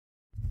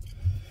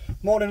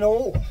Morning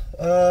all.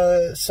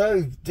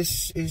 So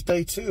this is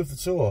day 2 of the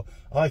tour.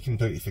 I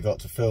completely forgot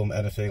to film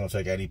anything or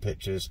take any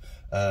pictures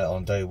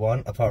on day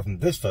 1, apart from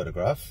this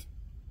photograph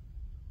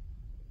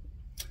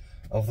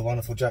of the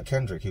wonderful Jack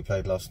Kendrick who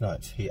played last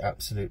night. He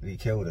absolutely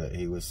killed it.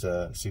 He was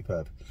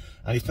superb.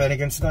 And he's playing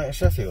again tonight at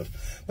Sheffield.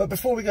 But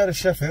before we go to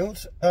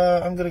Sheffield,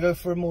 I'm going to go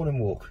for a morning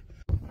walk.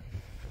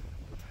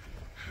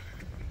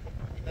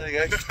 There you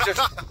go,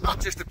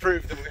 just to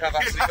prove that we have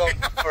actually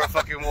gone for a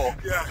fucking walk.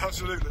 Yeah,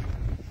 absolutely.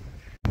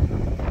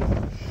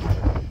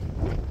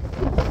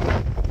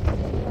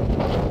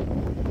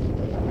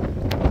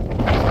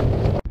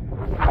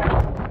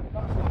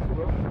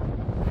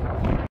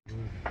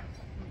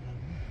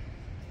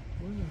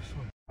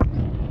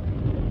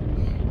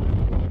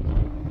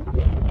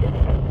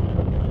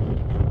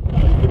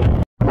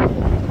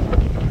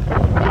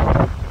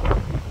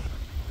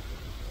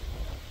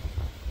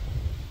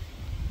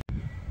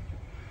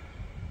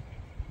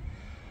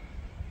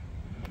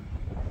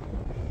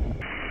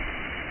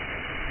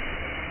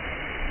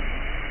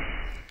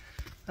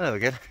 Hello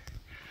again.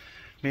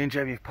 Me and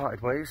Jamie have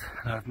parted ways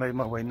and I've made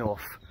my way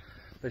north.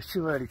 But it's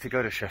too early to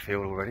go to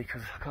Sheffield already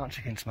because I can't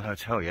check into my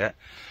hotel yet.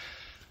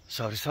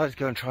 So I decided to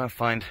go and try and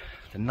find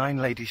the Nine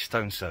Ladies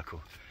Stone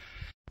Circle.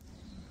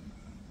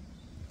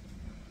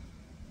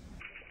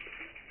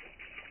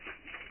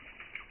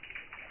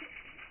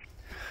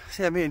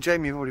 So yeah, me and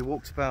Jamie have already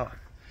walked about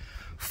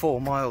 4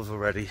 miles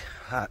already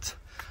at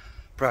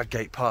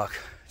Bradgate Park,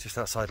 just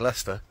outside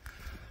Leicester.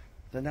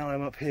 And now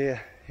I'm up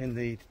here in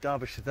the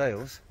Derbyshire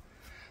Dales.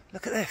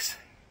 Look at this,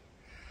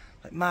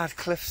 like mad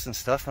cliffs and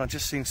stuff, and I've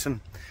just seen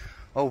some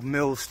old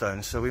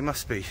millstones, so we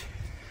must be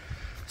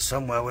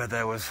somewhere where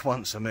there was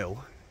once a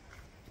mill.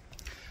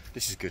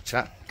 This is good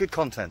chat, good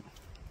content.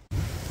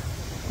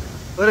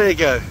 Well, there you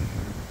go,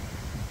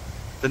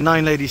 the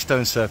Nine Ladies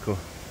Stone Circle.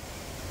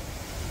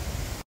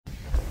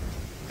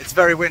 It's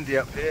very windy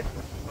up here,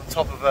 on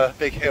top of a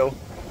big hill,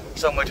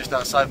 somewhere just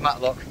outside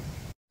Matlock.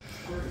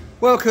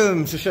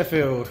 Welcome to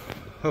Sheffield,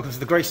 welcome to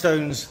the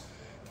Greystones,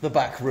 the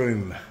back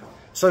room.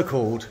 So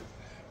called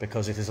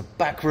because it is a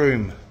back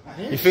room.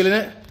 You feeling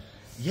it?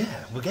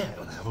 Yeah, we're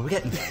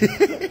getting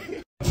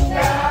there.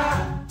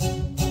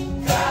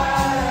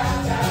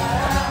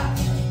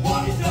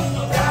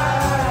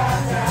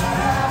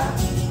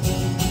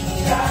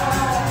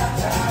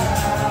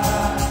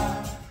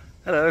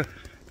 Hello.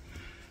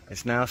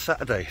 It's now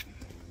Saturday.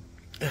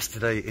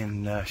 Yesterday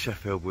in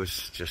Sheffield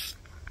was just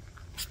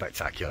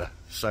spectacular.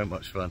 So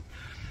much fun.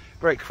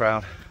 Great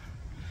crowd.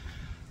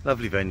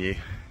 Lovely venue.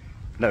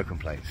 No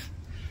complaints.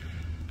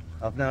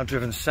 I've now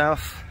driven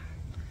south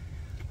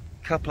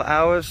a couple of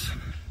hours.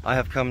 I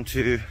have come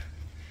to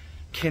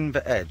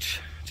Kinver Edge,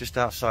 just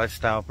outside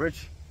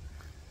Stourbridge,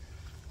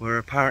 where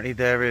apparently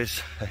there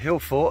is a hill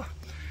fort.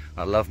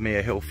 I love me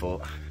a hill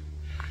fort.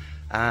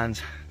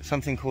 And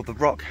something called the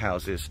Rock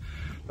Houses.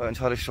 Not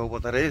entirely sure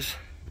what that is.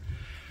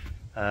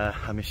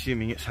 I'm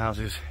assuming it's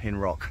houses in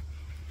rock.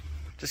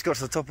 Just got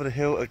to the top of the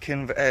hill at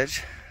Kinver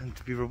Edge and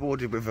to be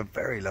rewarded with a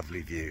very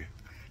lovely view.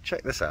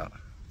 Check this out.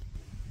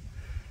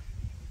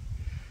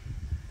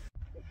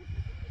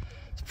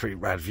 Pretty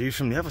rad view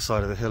from the other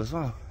side of the hill as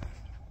well.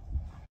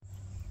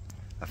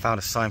 I found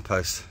a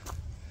signpost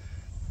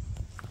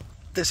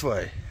this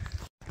way.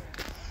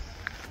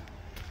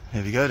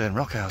 Here we go then,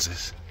 rock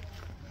houses.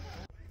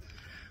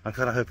 I'm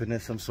kind of hoping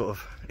there's some sort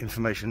of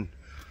information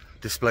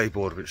display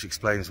board which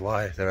explains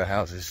why there are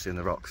houses in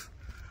the rocks.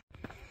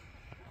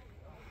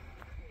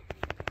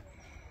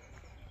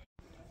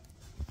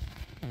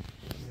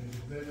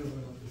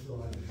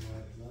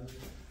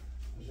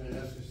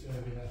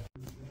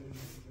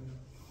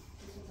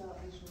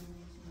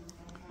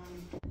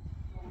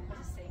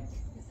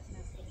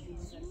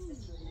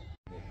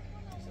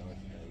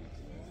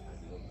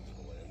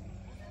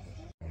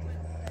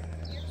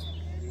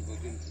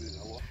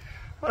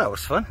 Well, that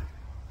was fun.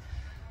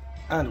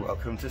 And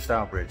welcome to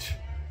Stourbridge.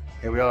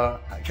 Here we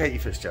are at Katie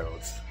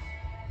Fitzgerald's.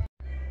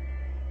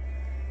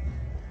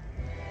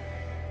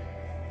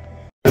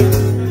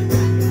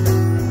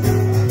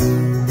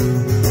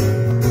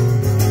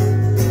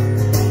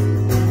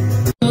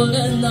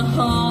 And the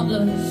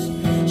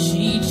heartless,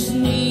 she just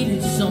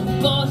needed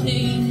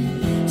somebody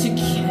to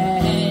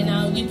care.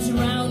 Now you're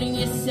drowning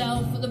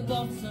yourself at the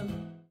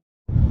bottom.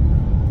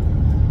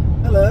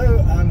 Hello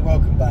and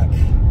welcome back.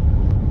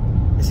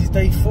 This is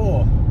day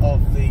 4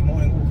 of the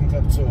Morning Walking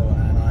Club tour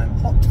and I'm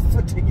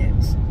hot-footing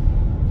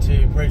it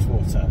to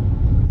Bridgwater.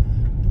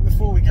 But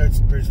before we go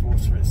to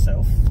Bridgwater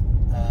itself,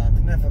 I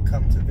can never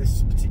come to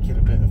this particular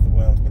bit of the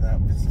world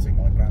without visiting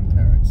my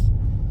grandparents.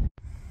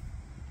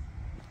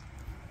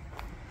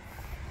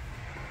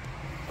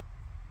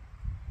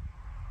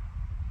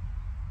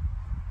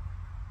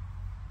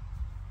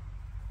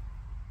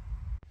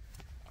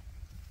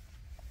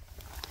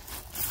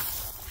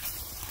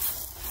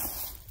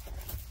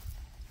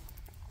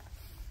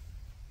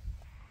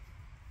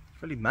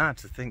 It's really mad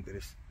to think that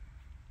it's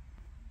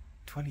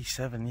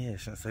 27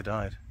 years since they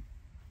died.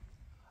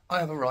 I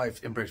have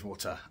arrived in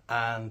Bridgwater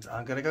and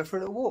I'm going to go for a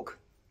little walk.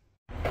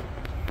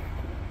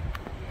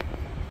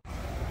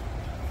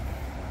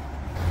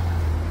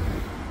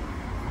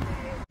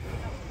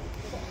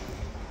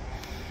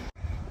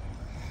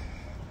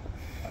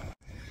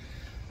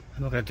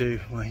 I'm not going to do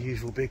my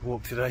usual big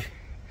walk today.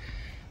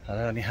 I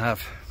only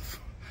have,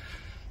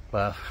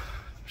 well,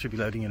 should be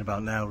loading in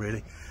about now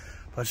really.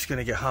 But I'm just going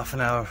to get half an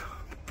hour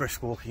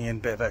brisk walking in,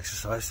 bit of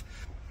exercise.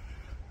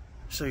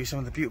 Show you some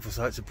of the beautiful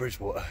sights of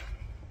Bridgwater.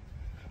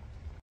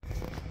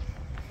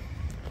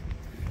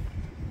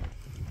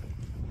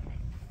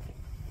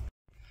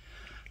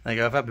 There you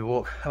go, I've had my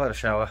walk, I've had a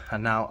shower,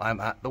 and now I'm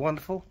at the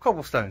wonderful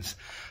Cobblestones.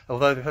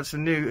 Although they've had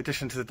some new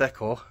addition to the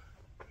decor.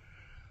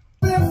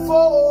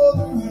 Before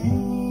the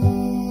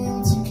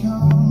rain to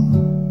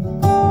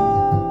come,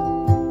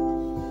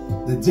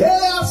 the day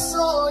I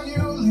saw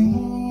you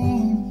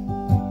leave.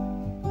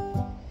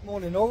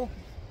 Morning all.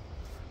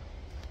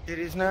 It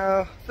is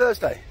now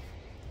Thursday.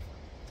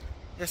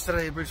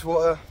 Yesterday in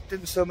Bridgwater,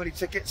 didn't sell many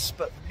tickets,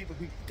 but the people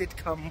who did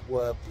come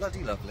were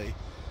bloody lovely,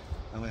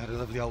 and we had a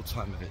lovely old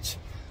time of it.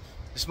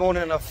 This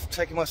morning I've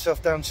taken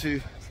myself down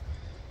to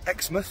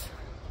Exmouth,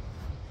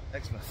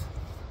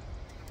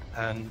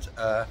 and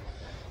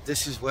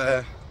this is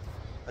where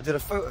I did a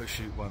photo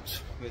shoot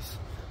once with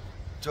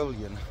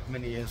Jolyon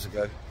many years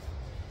ago,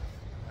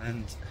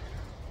 and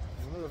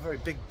there were very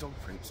big dog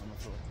prints on the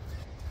floor.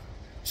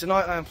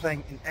 Tonight I am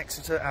playing in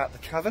Exeter at the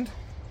Cavern.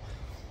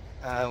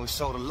 We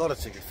sold a lot of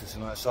tickets for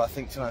tonight, so I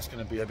think tonight's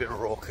going to be a bit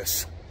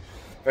raucous.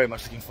 Very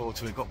much looking forward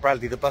to it. We've got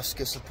Bradley the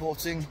Busker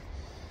supporting.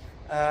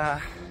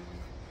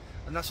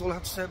 And that's all I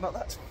have to say about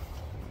that.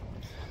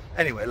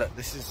 Anyway, look,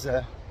 this is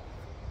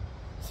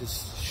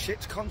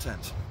shit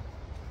content.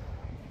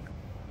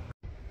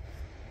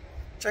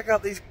 Check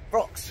out these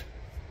rocks.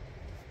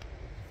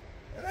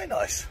 Aren't they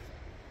nice?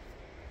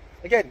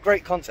 Again,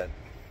 great content.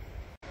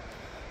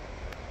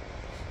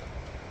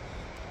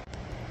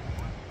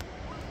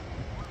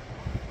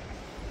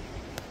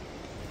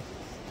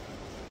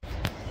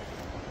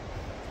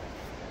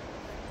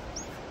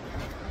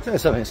 Tell you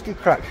something, it's good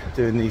crack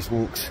doing these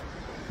walks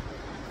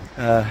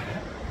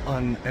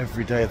on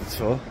every day of the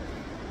tour,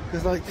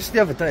 because like just the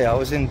other day I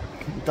was in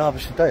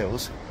Derbyshire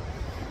Dales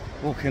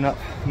walking up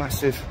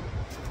massive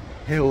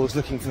hills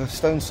looking for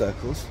stone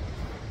circles,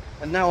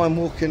 and now I'm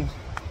walking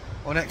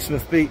on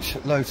Exmouth Beach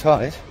at low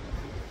tide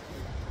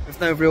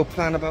with no real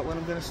plan about when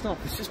I'm going to stop.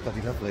 It's just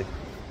bloody lovely.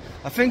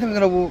 I think I'm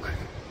going to walk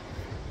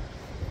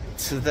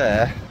to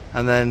there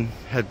and then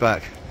head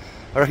back.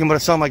 I reckon by the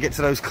time I get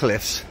to those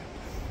cliffs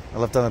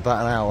I'll have done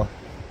about an hour,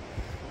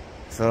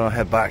 so I'll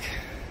head back.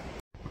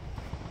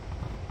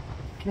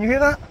 Can you hear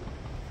that?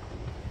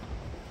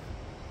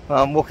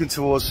 Well, I'm walking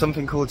towards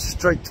something called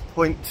Straight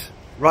Point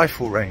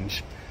Rifle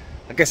Range.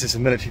 I guess it's a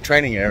military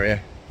training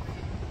area.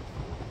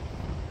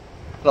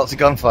 Lots of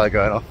gunfire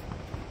going off.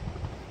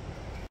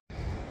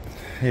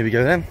 Here we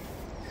go then.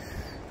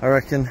 I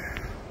reckon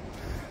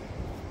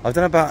I've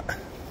done about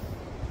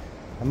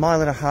a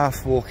mile and a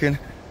half walking,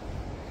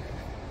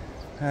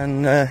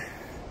 and now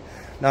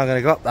I'm going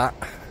to go up that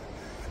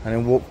and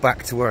then walk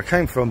back to where I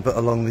came from, but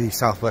along the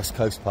southwest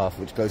coast path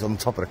which goes on the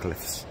top of the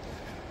cliffs.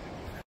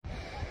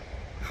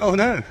 Oh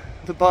no,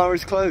 the bar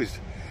is closed.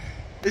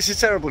 This is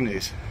terrible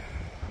news.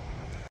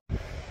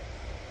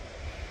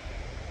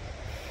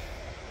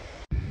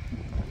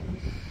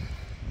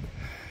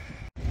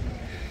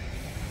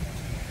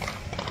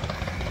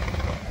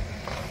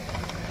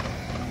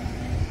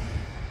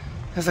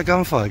 There's a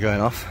gunfire going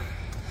off,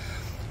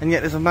 and yet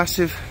there's a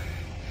massive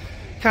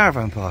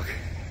caravan park.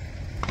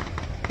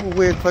 What a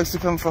weird place to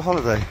come for a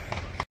holiday.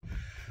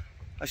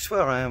 I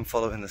swear I am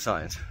following the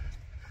signs,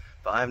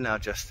 but I am now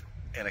just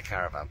in a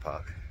caravan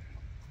park.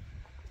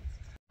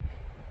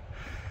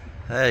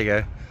 There you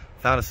go,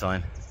 found a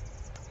sign.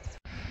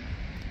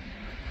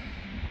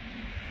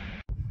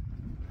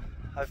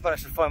 I've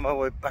managed to find my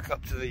way back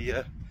up to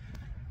the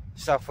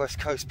southwest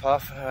coast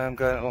path. I'm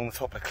going along the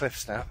top of the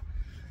cliffs now,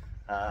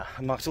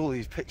 amongst all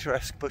these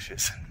picturesque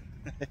bushes.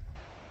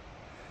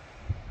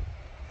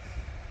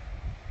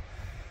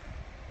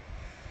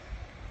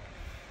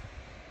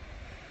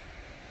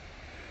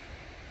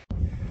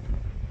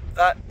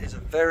 That is a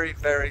very,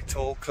 very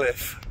tall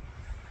cliff,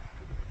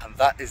 and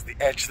that is the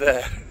edge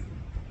there.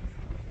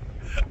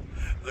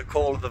 The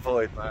call of the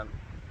void, man.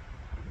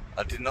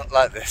 I do not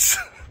like this.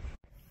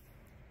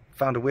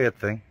 Found a weird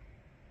thing.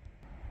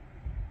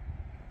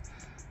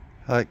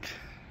 Like,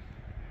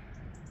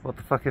 what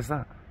the fuck is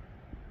that?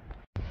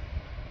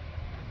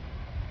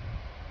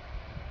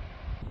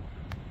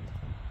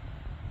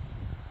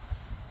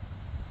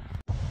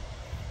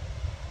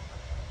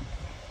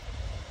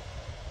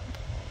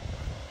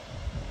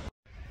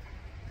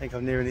 I think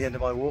I'm nearing the end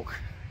of my walk.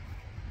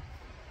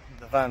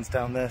 The van's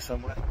down there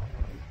somewhere.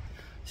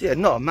 So yeah,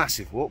 not a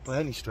massive walk by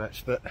any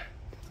stretch, but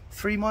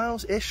 3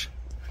 miles-ish.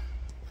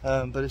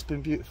 But it's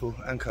been beautiful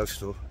and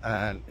coastal,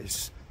 and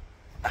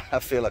I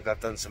feel like I've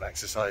done some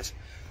exercise.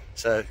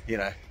 So, you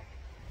know,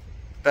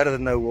 better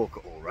than no walk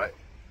at all, right?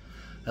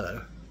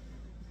 Hello,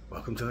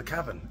 welcome to the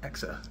Cavern,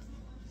 Exeter.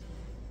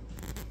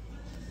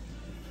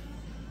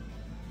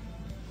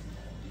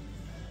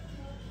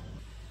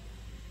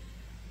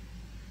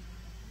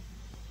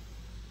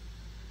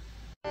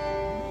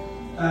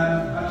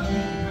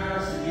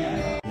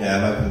 Yeah,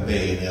 I'm open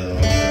B, the other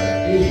one. So.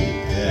 Yeah.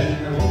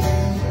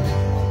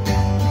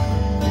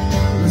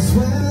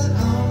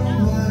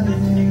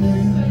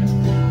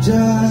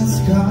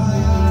 just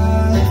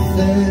got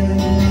there.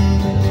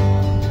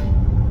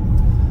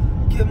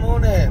 Good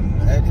morning,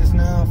 it is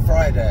now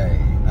Friday.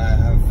 I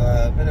have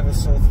a bit of a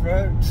sore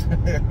throat.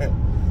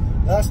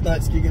 Last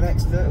night's gig in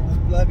Exeter was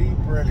bloody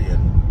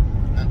brilliant.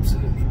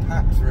 Absolutely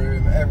packed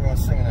room, everyone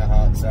singing their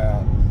hearts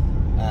out.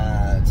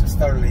 Just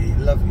thoroughly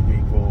lovely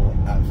people,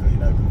 absolutely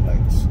no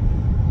complaints.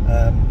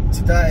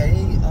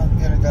 Today I'm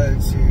going to go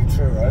to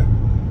Truro,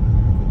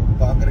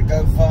 but I'm going to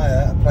go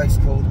via a place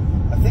called,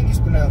 I think it's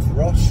pronounced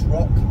Roche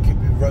Rock, it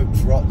could be Roach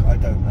Rock, I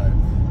don't know.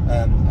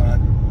 And I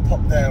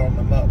popped there on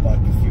the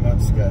motorbike a few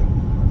months ago,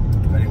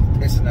 but it was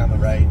pissing down the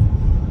rain.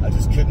 I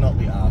just could not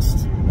be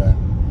asked to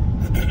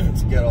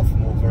get off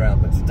and walk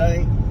around. But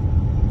today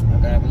I'm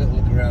going to have a little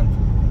look around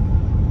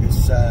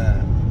this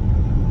a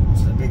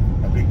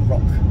big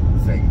rock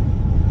thing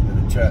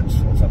with a church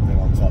or something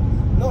on top.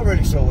 Not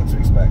really sure what to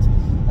expect.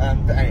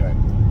 But anyway,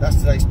 that's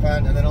today's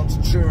plan, and then on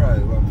to Truro,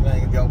 where I'm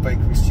playing at the Old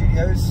Bakery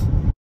Studios.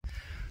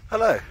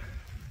 Hello.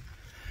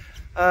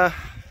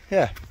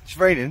 Yeah, it's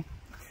raining.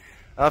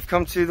 I've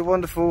come to the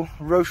wonderful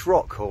Roche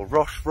Rock, or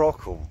Roche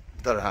Rock, or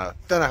don't know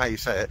how you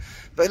say it,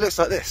 but it looks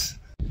like this.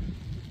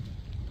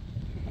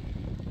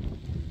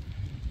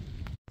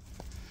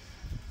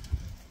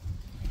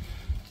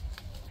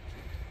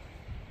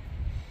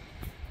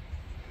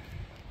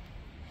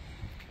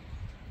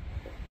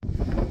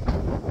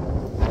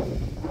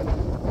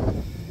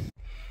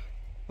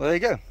 Well, there you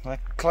go. I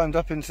climbed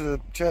up into the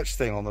church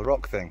thing on the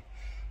rock thing.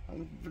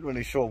 I'm not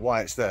really sure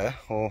why it's there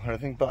or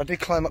anything, but I did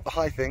climb up the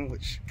high thing,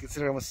 which,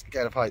 considering I was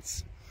scared of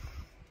heights,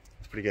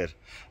 it's pretty good.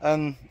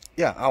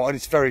 Yeah, oh, and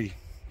it's very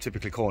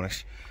typically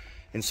Cornish.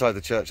 Inside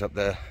the church up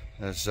there,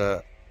 there's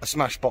a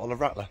smashed bottle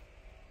of Rattler.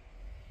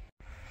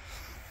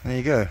 There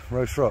you go,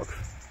 Roche Rock,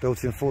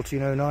 built in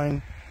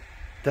 1409,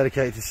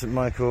 dedicated to St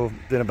Michael,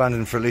 been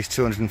abandoned for at least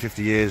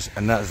 250 years,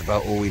 and that is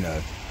about all we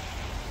know.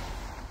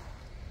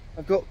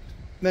 I've got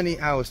many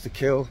hours to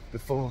kill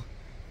before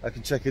I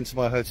can check into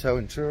my hotel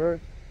in Truro,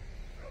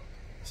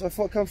 so I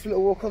thought I'd come for a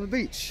little walk on the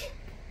beach.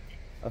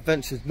 I've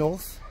ventured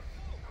north,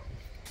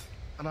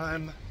 and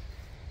I'm,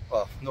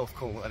 well, North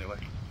Cornwall anyway.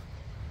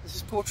 This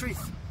is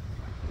Portreath.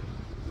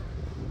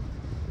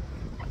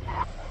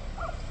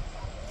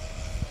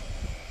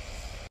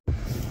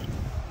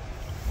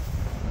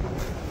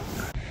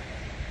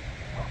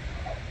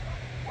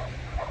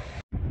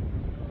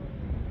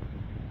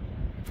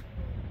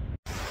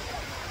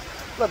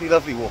 Bloody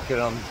lovely walking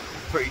on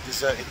pretty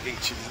deserted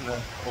beaches in the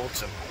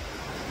autumn.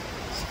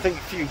 I think a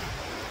few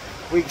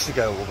weeks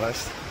ago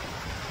almost,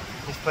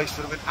 this place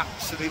would have been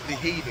absolutely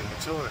heaving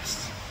with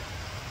tourists.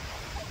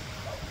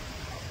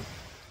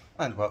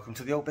 And welcome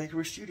to the Old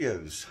Bakery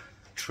Studios,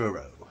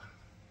 Truro.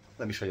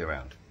 Let me show you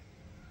around.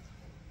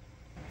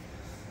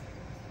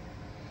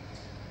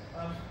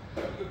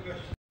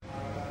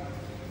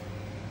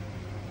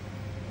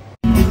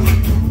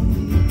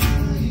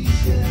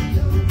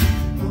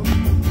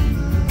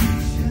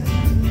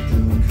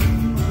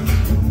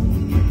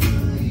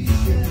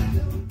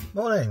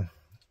 Morning.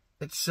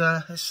 It's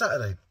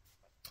Saturday,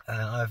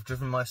 and I've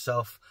driven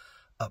myself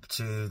up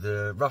to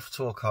the Rough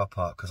Tor car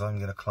park because I'm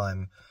going to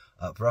climb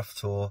up Rough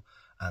Tor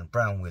and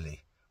Brown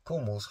Willie,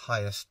 Cornwall's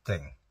highest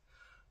thing.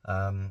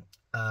 And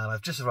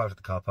I've just arrived at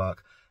the car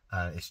park,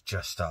 and it's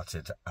just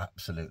started to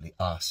absolutely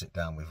arse it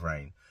down with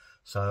rain.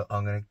 So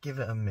I'm going to give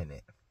it a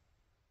minute.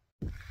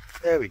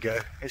 There we go.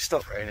 It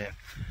stopped raining.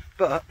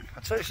 But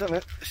I'll tell you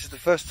something. This is the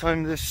first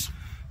time this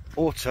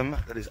autumn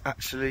that it's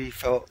actually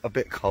felt a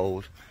bit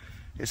cold.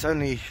 It's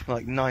only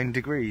like 9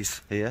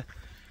 degrees here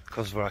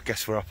because I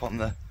guess we're up on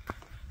the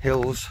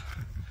hills.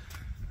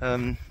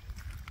 Yeah,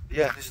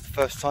 this is the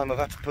first time I've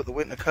had to put the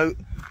winter coat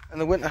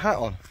and the winter hat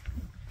on.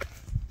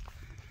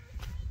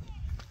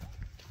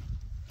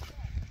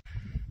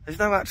 There's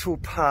no actual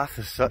path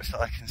as such that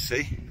I can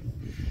see,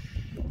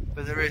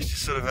 but there is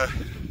just sort of a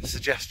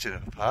suggestion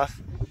of a path.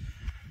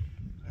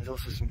 There's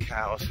also some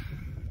cows.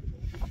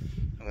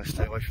 I'm going to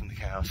stay away from the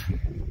cows.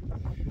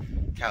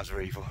 Cows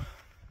are evil.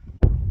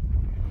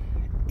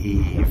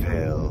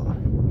 Evil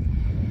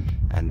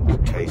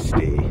and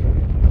tasty.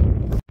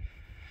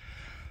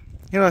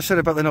 You know, I said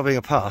about there not being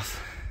a path.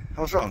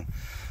 I was wrong.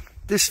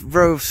 This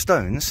row of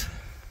stones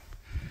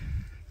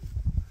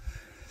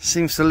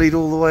seems to lead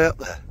all the way up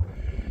there.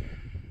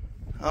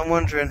 I'm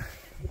wondering,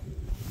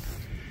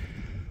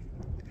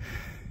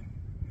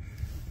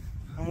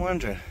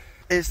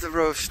 is the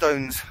row of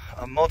stones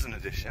a modern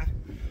addition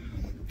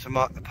to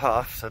mark the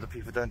path so that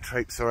people don't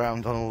traipse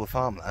around on all the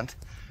farmland?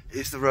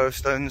 Is the row of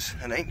stones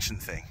an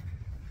ancient thing?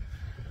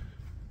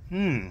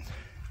 Okay,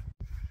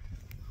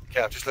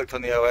 I've just looked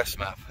on the OS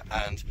map,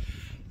 and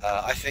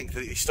I think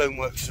that the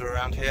stoneworks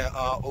around here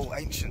are all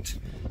ancient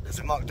because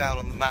they're marked down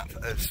on the map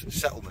as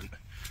settlement.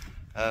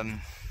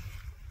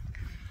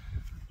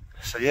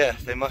 So yeah,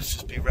 they must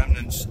just be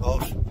remnants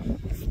of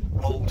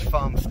old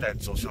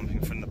farmsteads or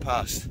something from the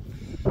past.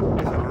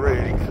 There's a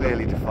really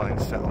clearly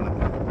defined settlement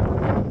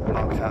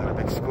marked out in a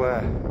big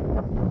square.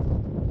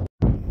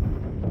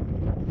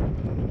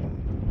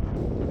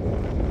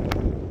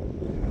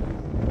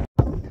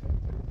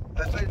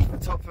 I've made it to the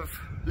top of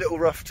little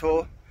rough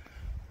tour.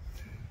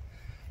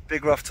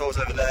 Big rough tour's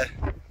over there.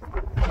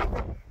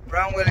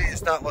 Brown Willie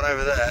is that one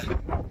over there.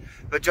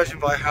 But judging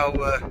by how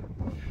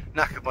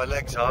knackered my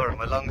legs are and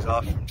my lungs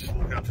are from just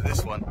walking up to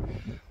this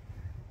one,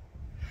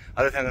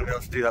 I don't think I'm going to be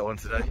able to do that one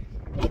today.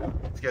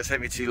 It's going to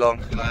take me too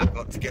long and I've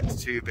got to get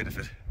to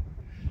Bideford.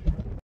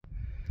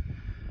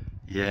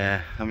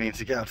 Yeah, I mean,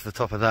 to get up to the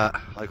top of that,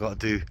 I've got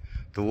to do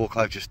the walk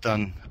I've just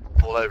done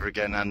all over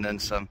again and then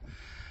some.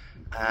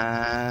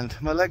 And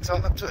my legs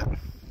aren't up to it.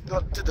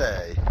 Not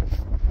today.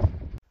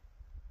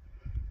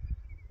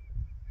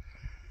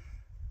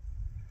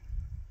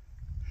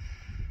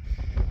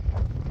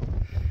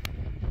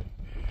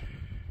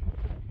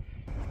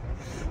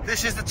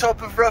 This is the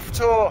top of Rough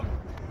Tor.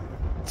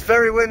 It's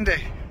very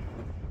windy.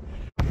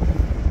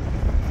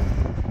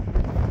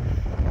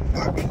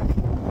 Look,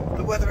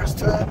 the weather has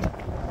turned.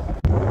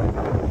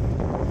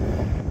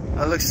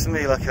 It looks to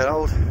me like an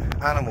old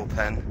animal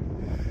pen,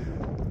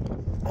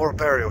 or a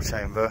burial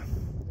chamber,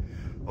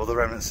 or the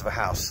remnants of a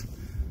house,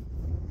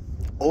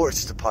 or it's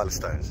just a pile of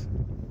stones.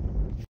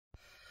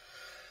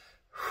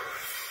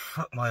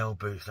 Fuck my old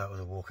boots, that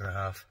was a walk and a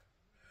half.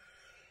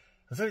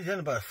 I was only doing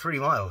about 3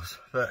 miles,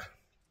 but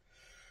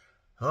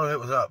a lot of it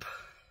was up,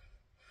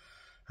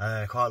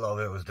 and quite a lot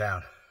of it was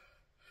down.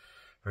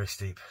 Very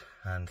steep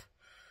and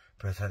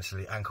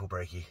potentially ankle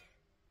breaky.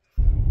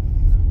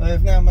 I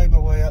have now made my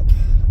way up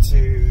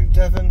to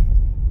Devon,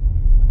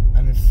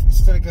 and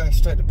instead of going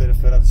straight to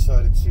Bideford, I've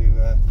decided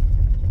to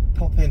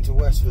pop into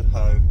Westford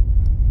Hoe,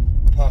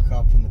 park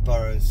up in the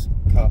Burrows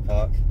car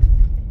park.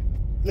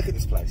 Look at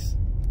this place.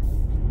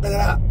 Look at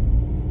that.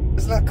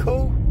 Isn't that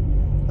cool?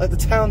 Like, the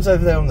town's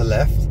over there on the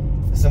left,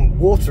 there's some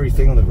watery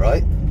thing on the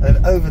right,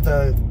 and over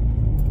the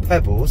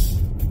pebbles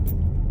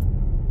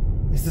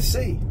is the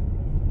sea.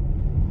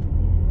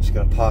 Just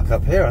going to park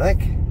up here, I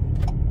think.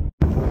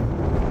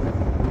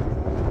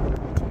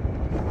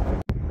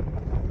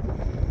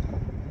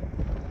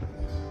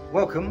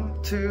 Welcome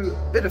to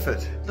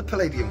Bideford, the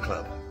Palladium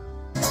Club.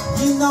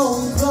 You know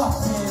we're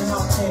rockin'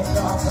 up there,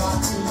 our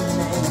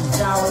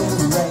teenage out in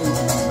the rain.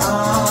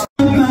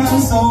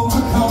 Man's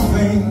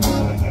overcoming,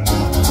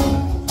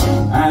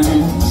 and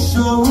it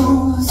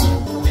shows.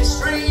 This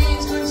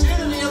train's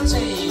continually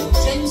obtained.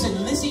 James and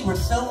Lizzie would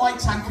fill my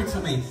tankard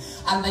for me,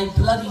 and they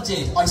bloody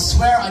did. I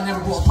swear I never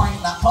bought a pint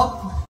in that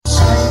pub.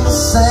 Shame to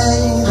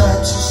say that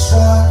you're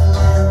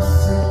struggling,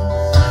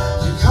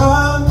 you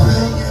can't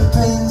bring your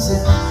pins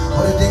in.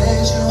 What it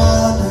is you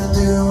wanna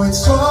do,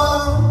 it's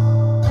okay.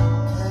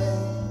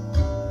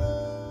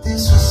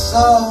 This was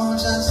all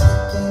just a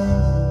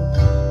game.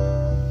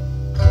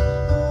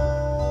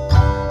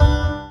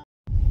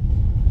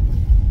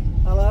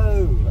 Hello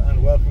and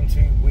welcome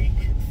to week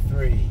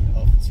 3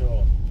 of the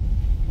tour.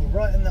 We're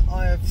right in the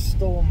eye of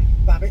Storm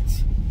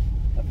Babbitt,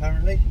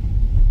 apparently,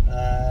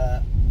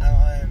 and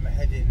I am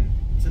heading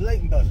to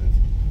Leighton Buzzard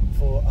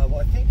for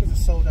what I think is a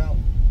sold out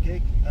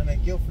gig, and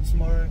then Guildford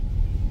tomorrow,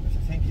 which I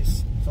think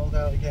is sold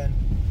out again,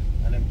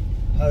 and then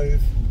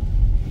Hove,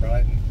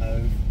 Brighton,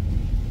 Hove,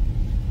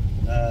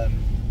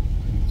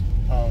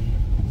 on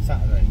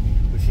Saturday,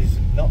 which is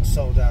not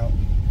sold out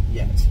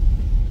yet.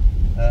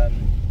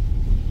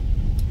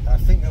 I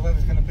think the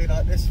weather's going to be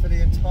like this for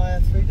the entire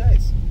 3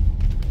 days.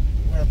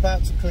 We're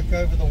about to click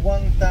over the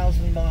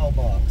 1,000 mile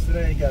mark, so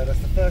there you go, that's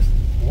the first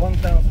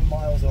 1,000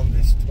 miles on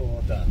this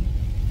tour done.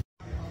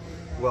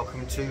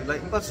 Welcome to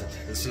Leighton Buzzard.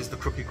 This is the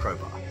Crooked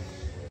Crowbar.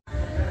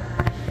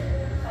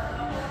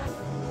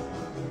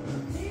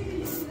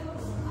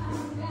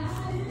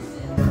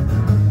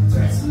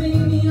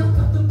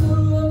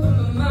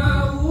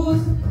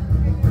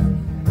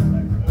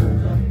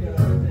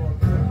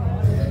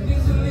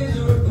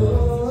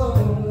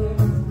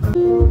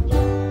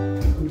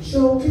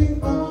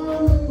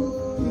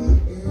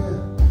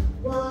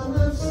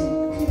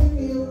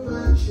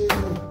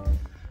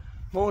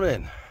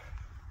 Morning.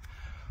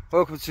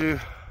 Welcome to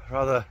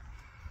rather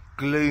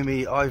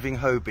gloomy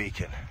Ivinghoe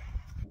Beacon.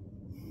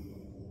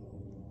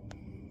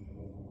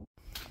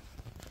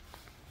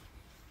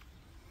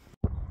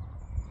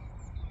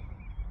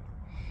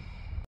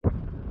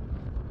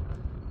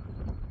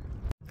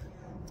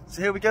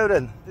 So here we go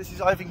then. This is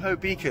Ivinghoe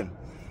Beacon.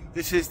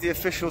 This is the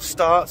official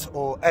start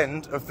or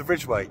end of the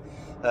Ridgeway,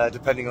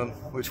 depending on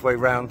which way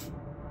round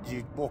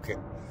you walk it.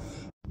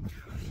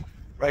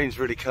 Rain's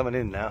really coming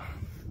in now.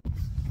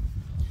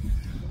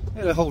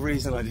 Yeah, the whole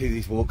reason I do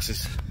these walks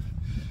is,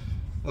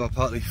 well,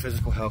 partly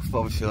physical health, but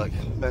obviously like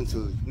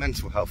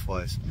mental health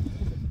wise.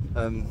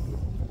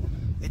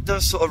 It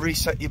does sort of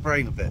reset your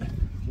brain a bit.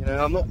 You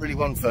know, I'm not really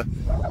one for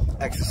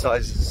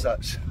exercises as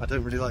such. I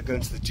don't really like going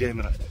to the gym,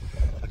 and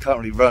I can't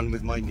really run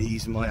with my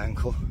knees and my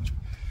ankle.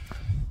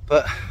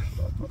 But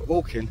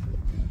walking,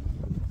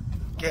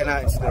 getting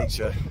out into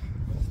nature,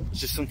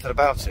 it's just something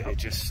about it. It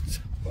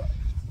just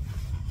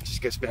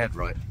gets my head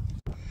right.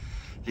 You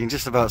can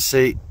just about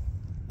see.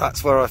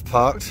 That's where I've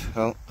parked.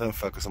 Well, don't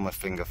focus on my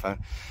finger phone.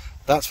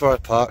 That's where I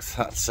parked.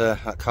 That's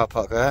that car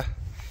park there.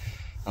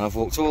 And I've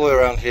walked all the way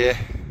around here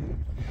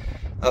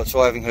up to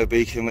Ivinghoe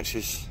Beacon, which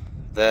is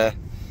there.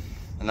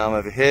 And now I'm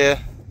over here.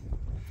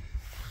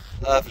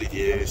 Lovely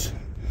views.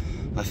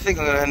 I think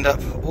I'm going to end up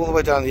all the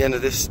way down the end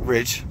of this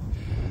ridge,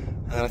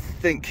 and I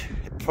think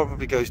it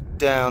probably goes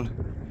down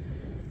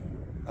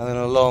and then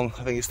along.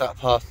 I think it's that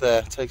path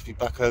there, takes me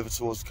back over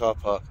towards the car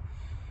park.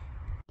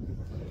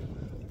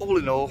 All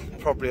in all,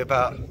 probably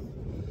about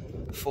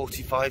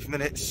 45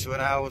 minutes to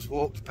an hour's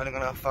walk, depending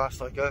on how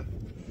fast I go.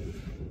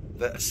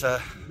 But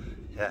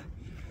yeah,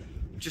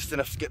 just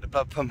enough to get the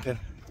blood pumping.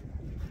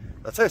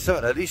 I'll tell you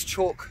something though, these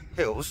chalk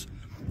hills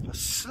are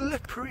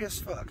slippery as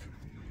fuck.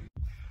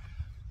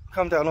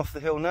 Come down off the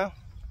hill now.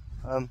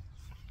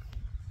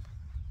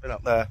 Been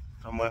up there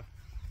somewhere.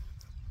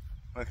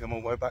 Making my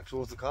way back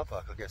towards the car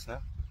park, I guess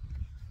now.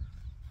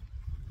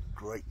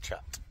 Great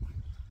chat.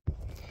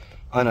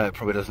 I know it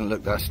probably doesn't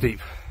look that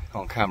steep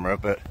on camera,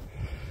 but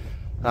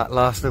that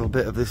last little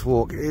bit of this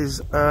walk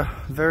is a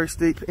very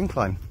steep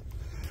incline.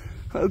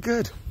 Oh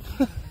good.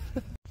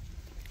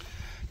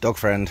 Dog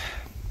friend.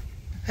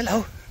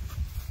 Hello.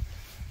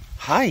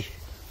 Hi.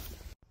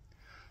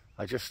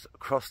 I just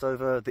crossed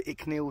over the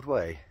Icknield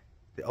Way,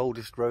 the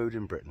oldest road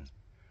in Britain,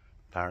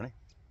 apparently.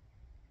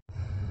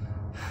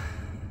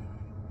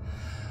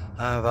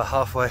 I'm about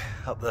halfway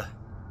up the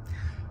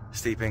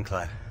steep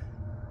incline,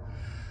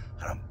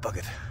 and I'm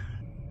buggered.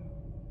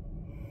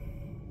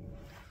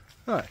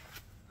 Right,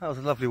 that was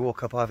a lovely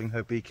walk up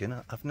Ivinghoe Beacon.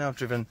 I've now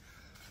driven an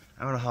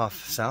hour and a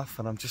half south,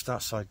 and I'm just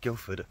outside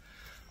Guildford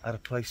at a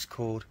place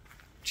called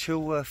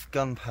Chilworth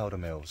Gunpowder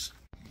Mills.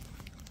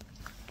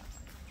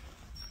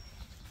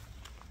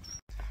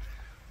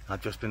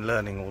 I've just been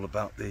learning all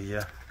about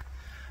the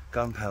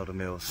gunpowder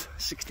mills.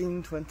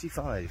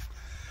 1625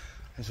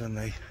 is when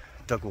they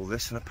dug all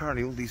this, and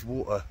apparently all these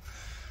water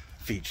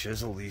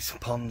features, all these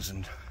ponds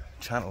and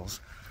channels,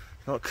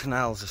 not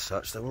canals as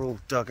such, they were all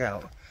dug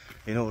out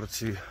in order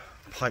to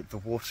pipe the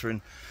water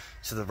in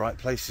to the right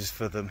places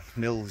for the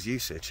mill's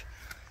usage.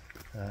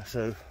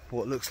 So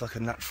what looks like a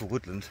natural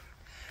woodland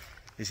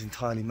is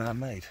entirely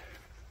man-made.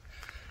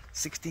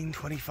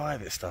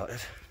 1625 it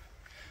started.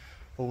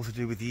 All to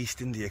do with the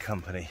East India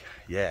Company.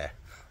 Yeah,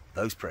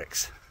 those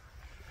pricks.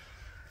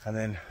 And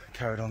then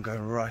carried on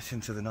going right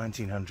into the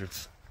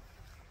 1900s.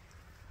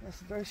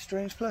 That's a very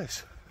strange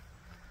place.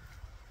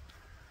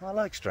 I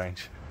like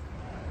strange.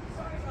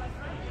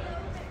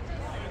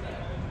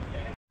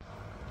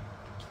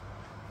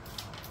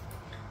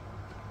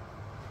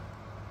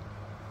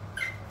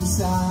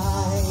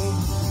 Inside,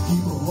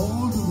 people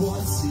hold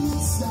what's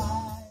inside.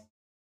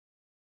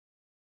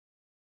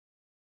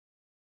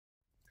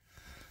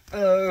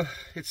 Hello,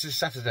 it's a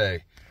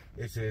Saturday.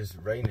 It is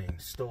raining.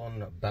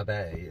 Storm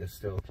Babet is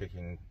still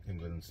kicking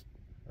England's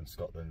and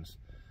Scotland's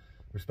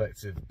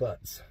respective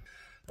butts.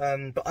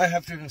 But I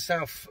have driven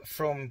south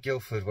from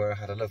Guildford, where I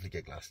had a lovely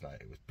gig last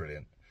night. It was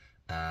brilliant.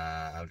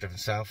 I've driven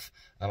south,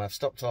 and I've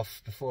stopped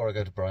off before I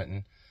go to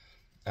Brighton.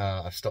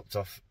 I've stopped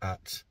off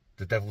at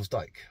the Devil's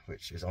Dyke,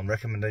 which is on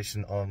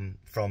recommendation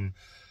from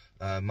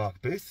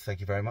Mark Booth.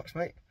 Thank you very much,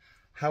 mate.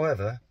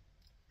 However,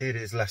 it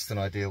is less than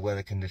ideal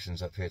weather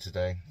conditions up here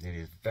today. It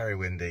is very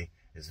windy,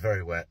 it's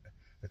very wet,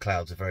 the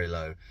clouds are very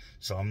low,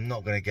 so I'm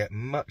not going to get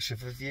much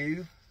of a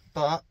view,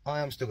 but I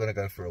am still going to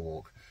go for a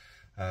walk.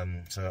 So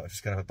I'm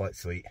just going to have a bite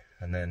to eat,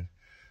 and then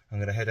I'm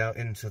going to head out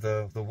into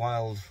the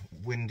wild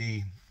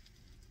windiness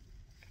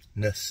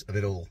of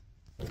it all.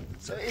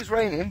 So it is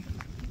raining,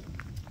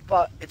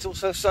 but it's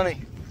also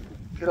sunny.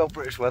 Good old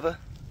British weather.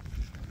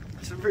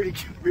 It's a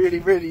really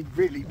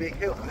big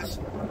hill, this.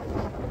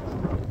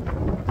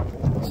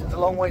 It's a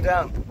long way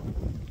down.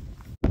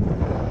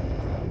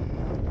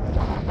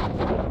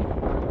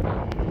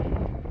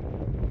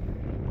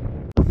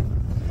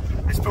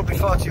 It's probably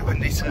far too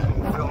windy to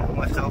film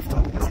myself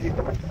talking to you,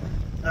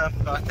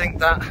 but I think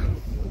that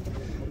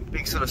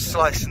big sort of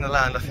slice in the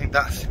land, I think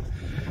that's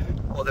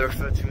what they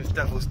refer to as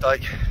Devil's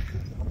Dyke,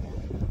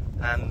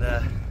 and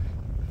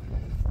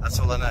that's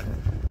all I know.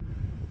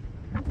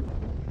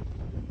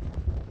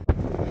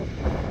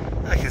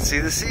 I can see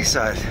the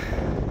seaside.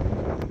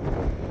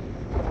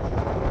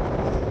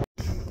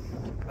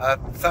 I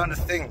found a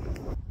thing.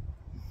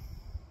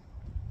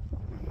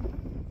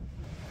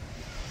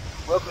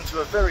 Welcome to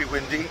a very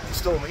windy,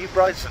 stormy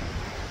Brighton.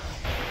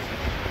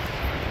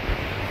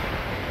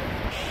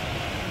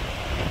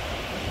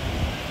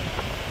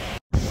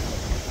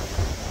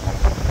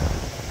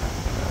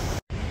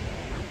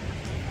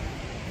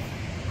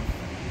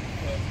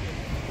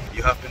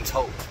 You have been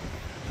told.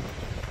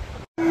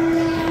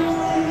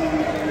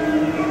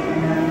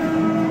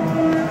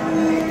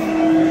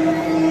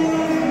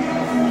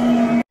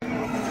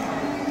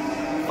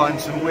 Find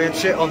some weird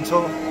shit on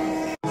tour.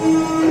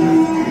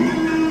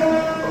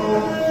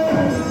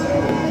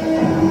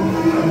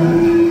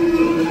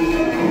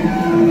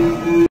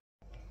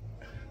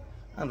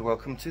 And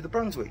welcome to the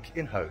Brunswick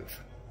in Hove.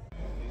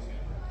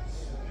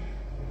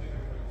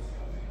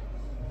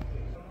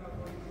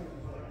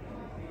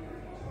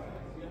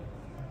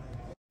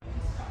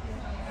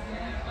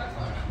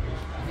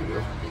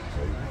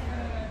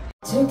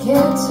 To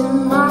get to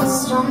my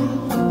stride,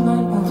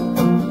 my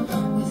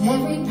love, with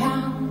every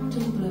pound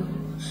of blue,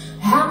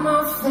 at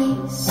my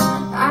face,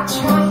 I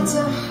try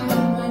to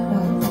hide my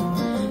love.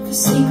 the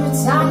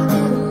secrets I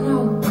didn't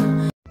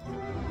know.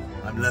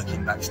 I'm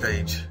lurking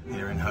backstage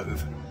here in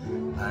Hove,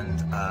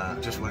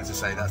 and just wanted to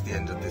say that's the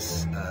end of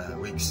this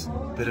week's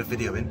bit of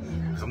videoing,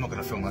 because I'm not going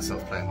to film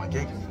myself playing my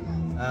gig.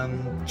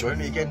 Join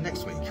me again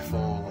next week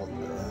for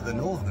the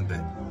northern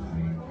bit.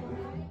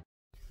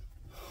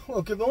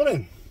 Well, good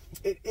morning.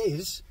 It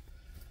is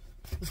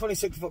the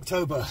 26th of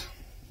October,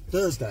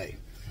 Thursday,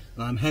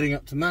 and I'm heading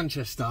up to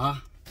Manchester.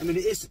 I mean,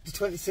 it is the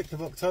 26th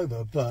of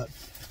October, but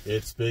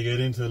it's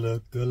beginning to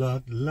look a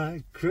lot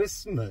like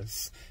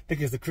Christmas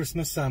because the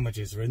Christmas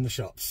sandwiches are in the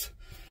shops.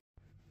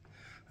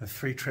 There's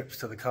 3 trips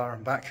to the car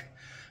and back,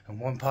 and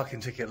 1 parking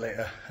ticket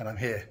later, and I'm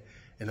here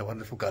in the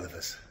wonderful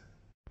Gullivers.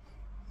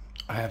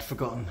 I had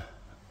forgotten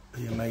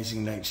the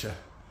amazing nature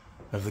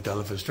of the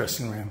Gullivers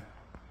dressing room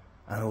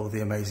and all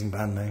the amazing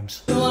band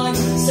names.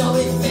 So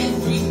if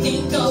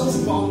everything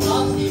goes wrong,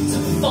 I'll live to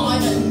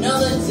find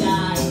another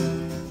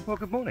day. Well,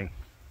 good morning.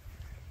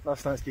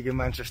 Last night's gig in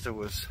Manchester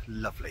was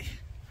lovely.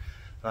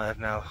 I have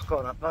now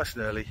gotten up nice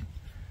and early,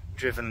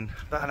 driven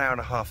about an hour and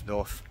a half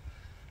north,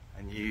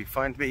 and you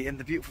find me in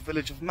the beautiful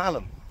village of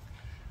Malham.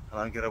 And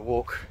I'm going to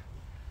walk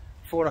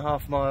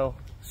 4.5 mile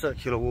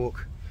circular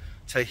walk,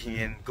 taking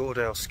in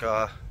Goredale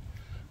Scar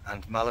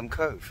and Malham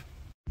Cove.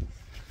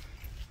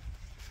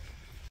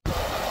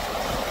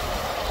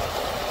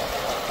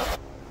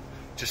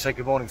 Just say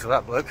good morning to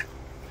that bloke.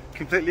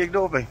 Completely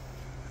ignored me.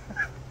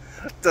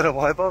 Don't know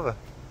why I bother.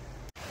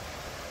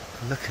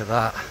 Look at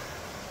that.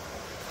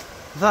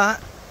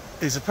 That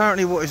is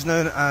apparently what is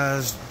known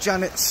as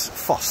Janet's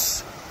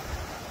Foss.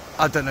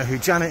 I don't know who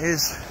Janet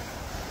is,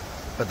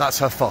 but that's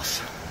her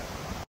foss.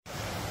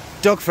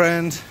 Dog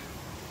friend.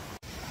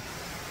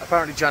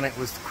 Apparently Janet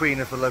was the queen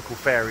of the local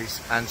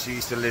fairies, and she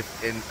used to live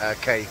in a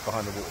cave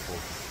behind the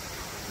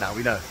waterfall. Now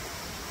we know.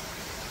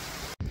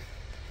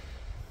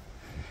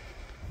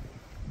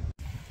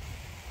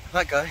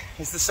 That guy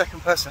is the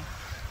second person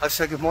I've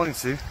said good morning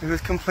to who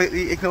has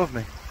completely ignored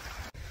me.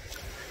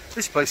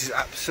 This place is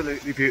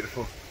absolutely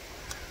beautiful,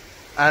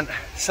 and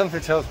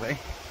something tells me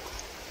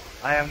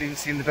I haven't even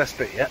seen the best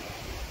bit yet.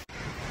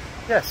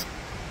 Yes,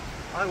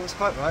 I was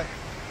quite right.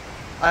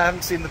 I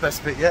haven't seen the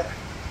best bit yet.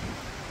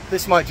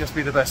 This might just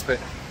be the best bit.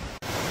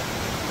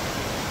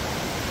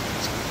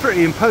 It's a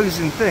pretty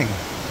imposing thing.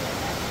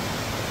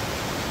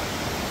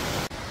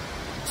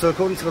 So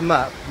according to the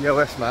map, the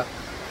OS map,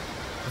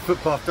 the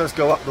footpath does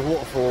go up the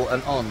waterfall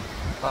and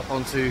up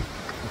onto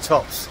the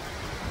tops.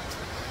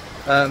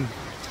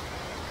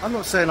 I'm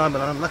not saying I'm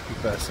an unlucky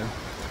person.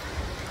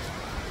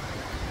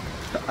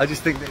 I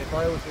just think that if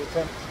I was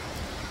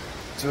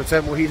to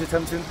attempt what he's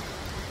attempting,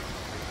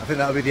 I think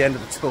that would be the end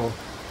of the tour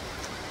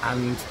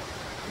and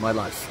my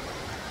life.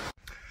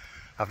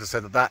 I have to say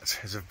that that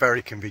is a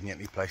very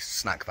conveniently placed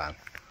snack van.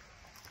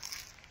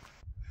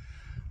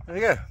 There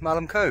we go,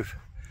 Malham Cove.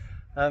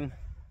 I'm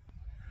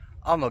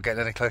not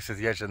getting any closer to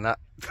the edge than that.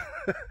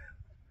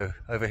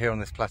 Over here on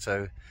this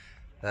plateau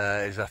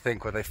is, I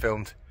think, where they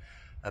filmed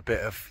a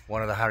bit of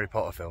one of the Harry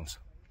Potter films.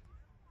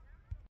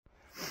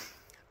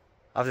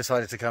 I've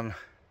decided to come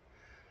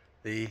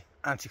the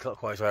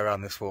anti-clockwise way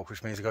around this walk,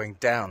 which means going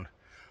down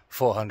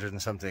 400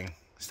 and something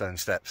stone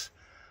steps.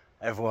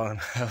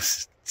 Everyone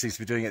else seems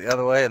to be doing it the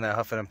other way, and they're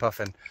huffing and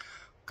puffing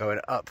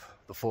going up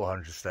the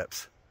 400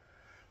 steps.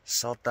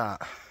 Sod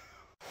that.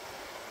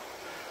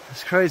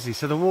 It's crazy.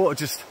 So the water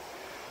just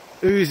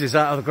oozes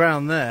out of the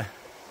ground there,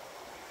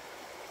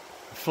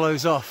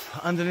 flows off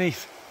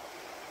underneath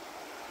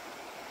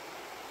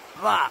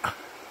that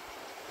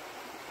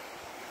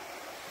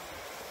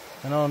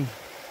and on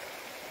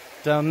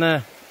down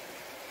there.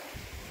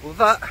 Well,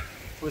 that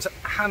was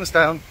hands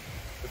down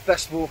the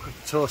best walk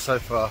of the tour so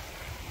far.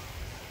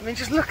 I mean,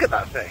 just look at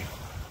that thing.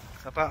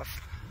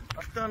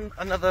 I've done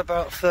another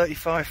about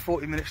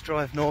 35-40 minutes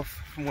drive north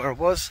from where I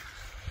was,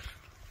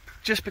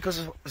 just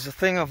because there's a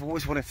thing I've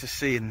always wanted to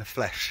see in the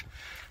flesh,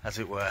 as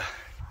it were.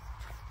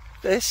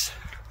 This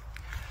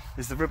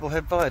is the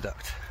Ribblehead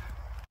Viaduct.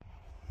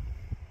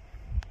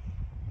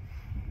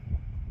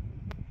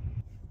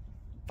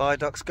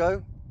 Viaducts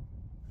go.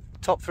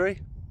 Top 3.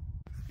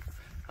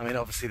 I mean,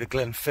 obviously the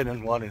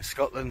Glenfinnan one in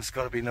Scotland's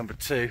got to be number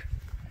 2.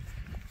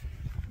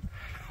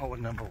 What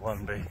would number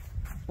 1 be?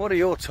 What are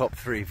your top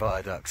 3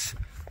 viaducts?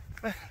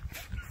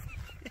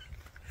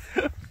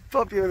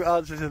 Pop your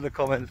answers in the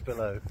comments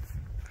below.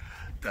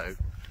 No.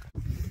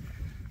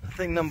 I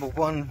think number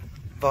 1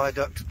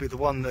 viaduct would be the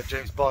one that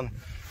James Bond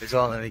is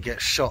on, and he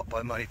gets shot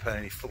by Moneypenny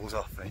and he falls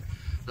off and he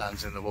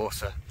lands in the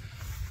water.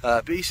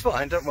 But he's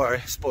fine, don't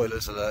worry.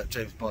 Spoilers alert,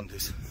 James Bond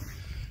is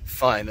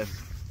fine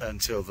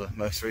until the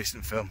most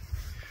recent film,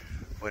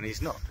 when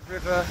he's not. The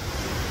river,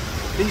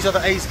 these are the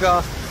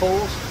Aysgarth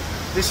Falls.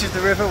 This is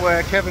the river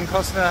where Kevin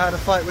Costner had a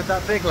fight with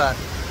that big lad.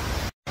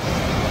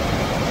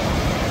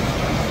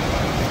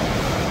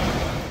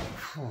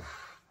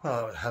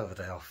 Well, a hell of a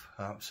day off.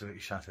 I'm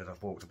absolutely shattered.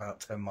 I've walked about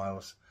 10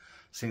 miles,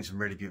 seen some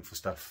really beautiful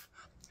stuff,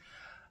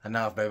 and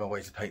now I've made my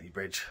way to Pateley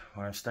Bridge,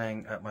 where I'm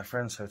staying at my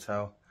friend's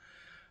hotel,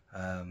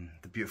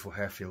 the beautiful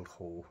Harefield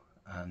Hall,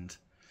 and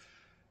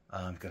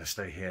I'm going to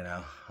stay here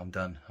now. I'm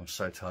done. I'm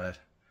so tired.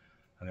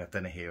 I'm gonna have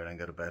dinner here and then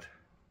go to bed.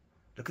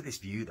 Look at this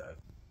view though.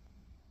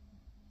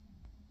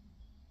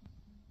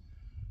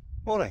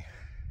 Morning.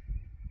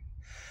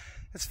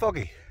 It's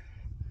foggy.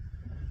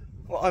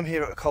 Well, I'm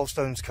here at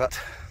Coldstones Cut,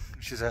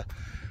 which is an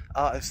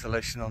art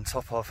installation on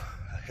top of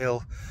a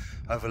hill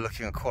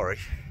overlooking a quarry.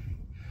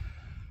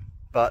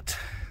 But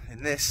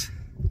in this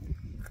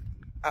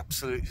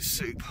absolute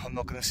soup, I'm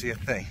not going to see a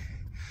thing.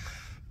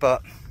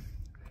 But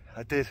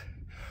I did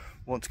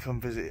want to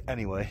come visit it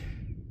anyway.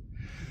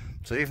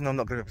 So even though I'm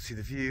not going to see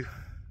the view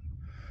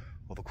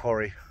or the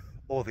quarry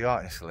or the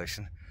art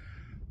installation,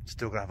 I'm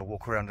still going to have a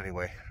walk around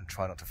anyway and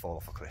try not to fall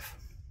off a cliff.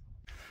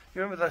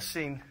 You remember that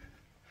scene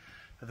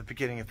at the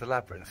beginning of The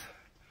Labyrinth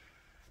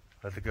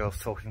where the girl's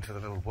talking to the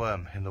little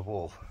worm in the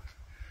wall?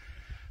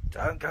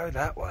 Don't go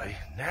that way,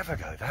 never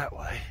go that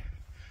way.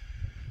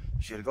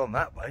 She'd have gone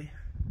that way,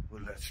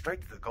 we'll let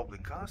straight to the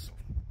Goblin Castle.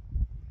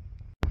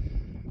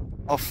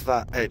 Off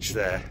that edge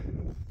there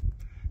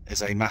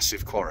is a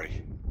massive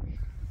quarry.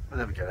 Well,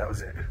 there we go, that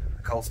was it.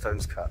 The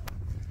Coldstones Cut.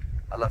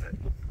 I love it.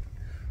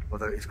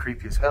 Although it's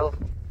creepy as hell,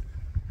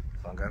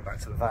 so I'm going back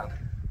to the van.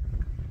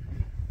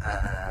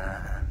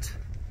 And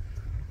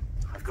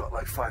I've got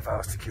like 5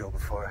 hours to kill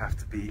before I have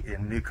to be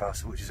in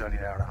Newcastle, which is only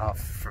an hour and a half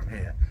from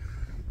here.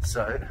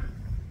 So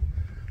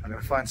I'm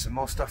going to find some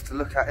more stuff to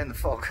look at in the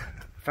fog.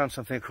 Found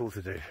something cool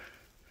to do,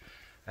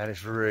 and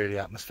it's really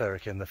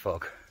atmospheric in the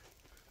fog.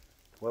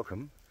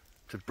 Welcome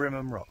to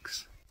Brimham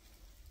Rocks.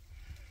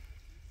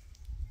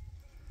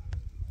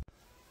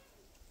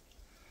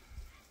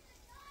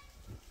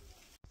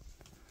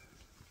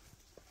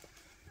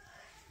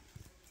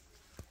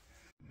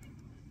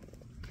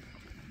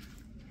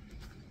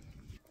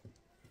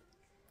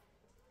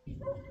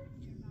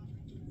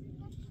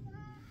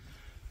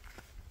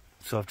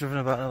 So I've driven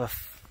about another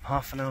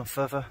half an hour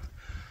further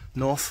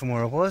north from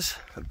where I was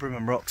at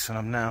Brimham Rocks, and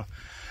I'm now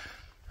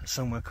at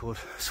somewhere called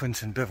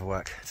Swinton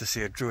Bivouac to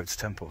see a Druid's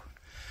temple.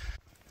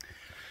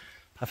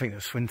 I think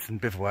that Swinton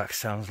Bivouac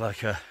sounds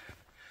like a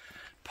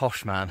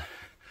posh man.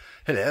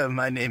 Hello,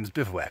 my name's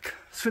Bivouac.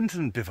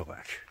 Swinton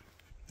Bivouac.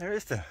 There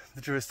is the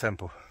Druid's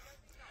temple.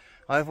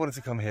 I've wanted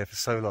to come here for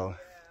so long.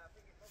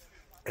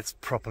 It's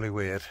properly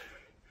weird.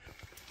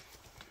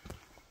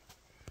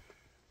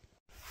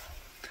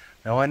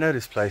 Now I know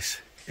this place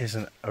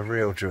isn't a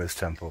real Druid's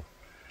temple.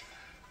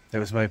 It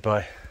was made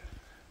by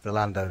the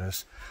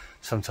landowners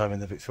sometime in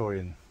the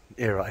Victorian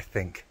era, I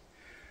think.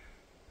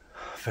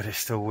 But it's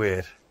still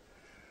weird.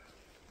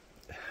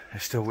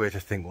 It's still weird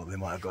to think what they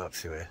might have got up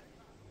to here.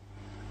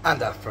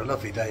 And after a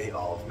lovely day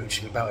of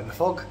mooching about in the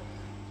fog,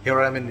 here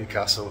I am in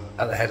Newcastle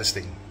at the head of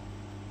steam.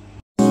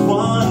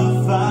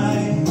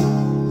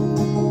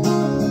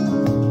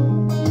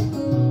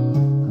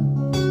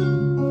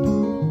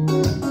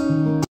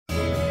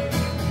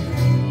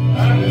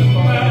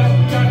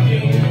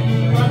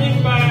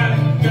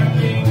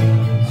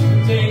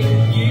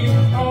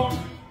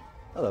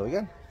 Hello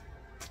again.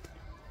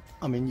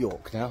 I'm in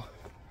York now.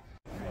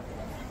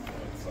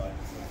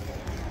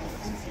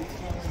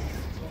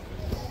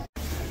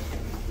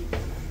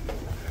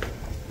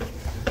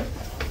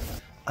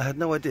 I had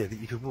no idea that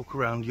you could walk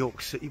around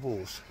York City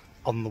walls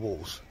on the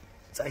walls.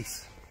 It's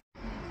ace.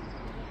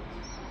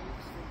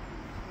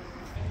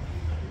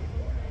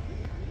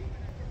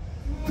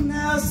 Someone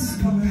else is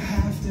gonna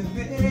have to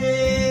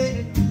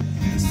be.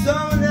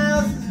 Someone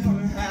else is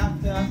gonna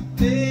have to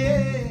be.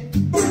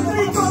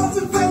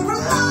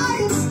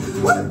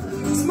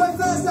 It's my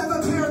first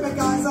ever pyramid,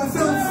 guys. I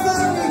feel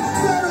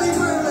very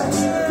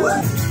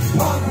privileged.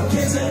 Punk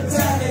kids and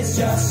dead, it's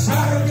just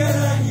arrogant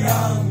and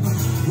young.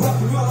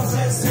 Rock and roll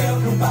says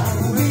still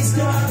combined, we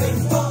still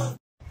having fun.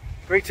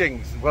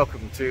 Greetings and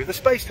welcome to the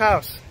Spaced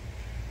House.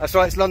 That's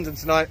right, it's London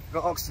tonight. I've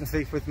got Oxton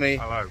Thief with me.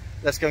 Hello.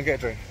 Let's go and get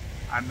a drink.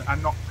 And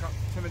not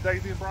Tim and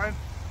Daisy and Brian?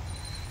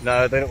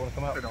 No, they don't want to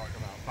come out. They don't want to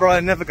come out.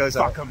 Brian never goes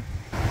out. Fuck them.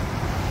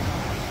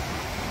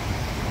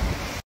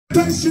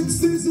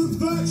 Patience is a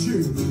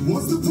virtue.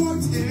 What's the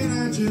point in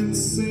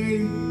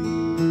urgency?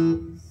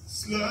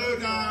 Slow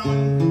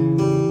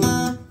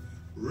down.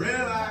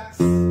 Relax.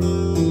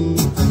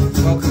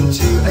 Welcome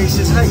to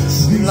Aces and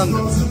Eights in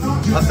London.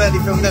 I've barely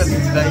filmed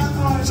anything today.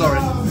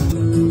 Sorry.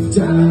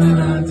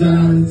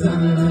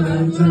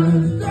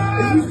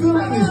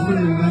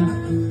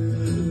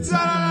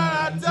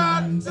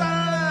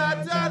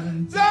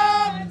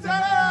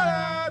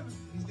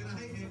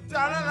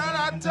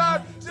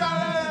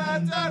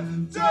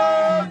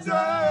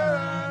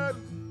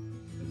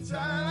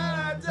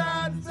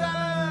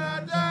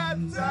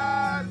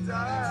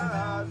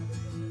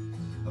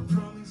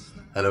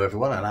 Hello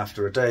everyone, and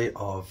after a day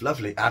of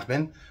lovely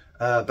admin,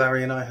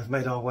 Barry and I have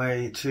made our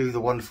way to the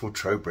wonderful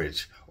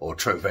Trowbridge, or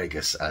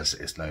Trovegas as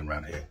it's known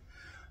around here.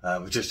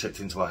 We've just checked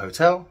into our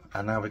hotel,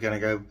 and now we're going to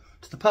go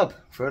to the pub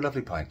for a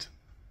lovely pint.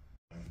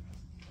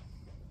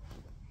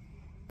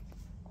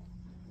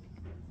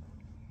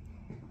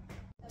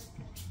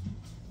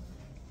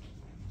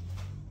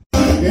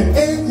 In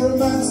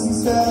increments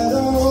instead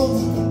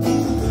of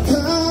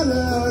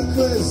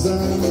cataclysms.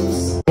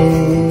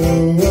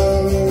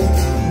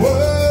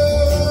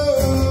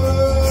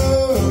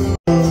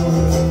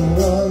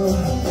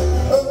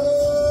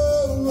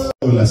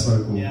 less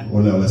vocal or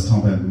a little less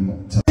tempo. And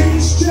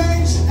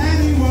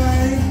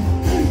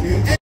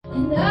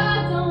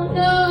I don't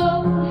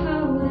know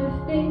how to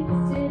fix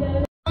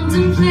it.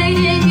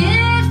 Contemplating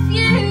if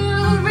you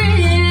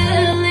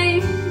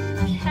really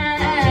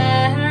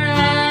can.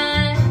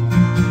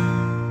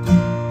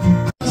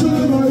 To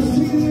the most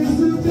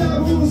hideous of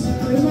devils,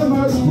 in the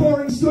most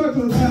boring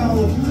circle of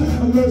hell,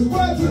 and those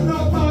words are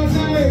not my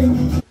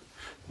name.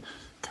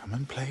 Come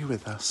and play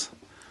with us.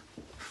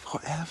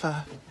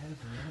 Forever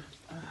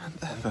and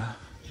ever.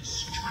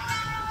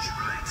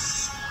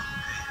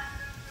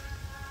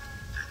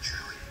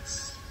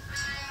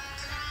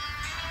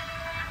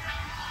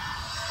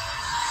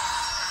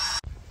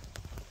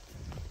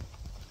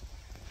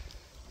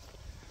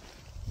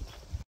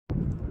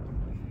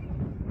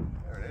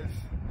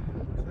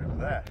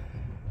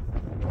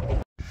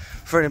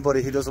 For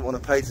anybody who doesn't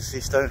want to pay to see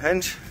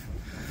Stonehenge,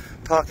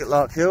 park at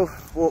Lark Hill,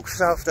 walk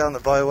south down the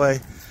byway,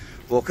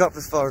 walk up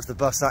as far as the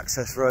bus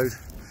access road,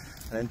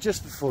 and then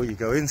just before you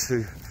go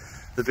into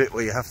the bit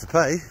where you have to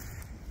pay,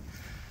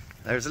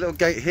 there's a little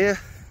gate here.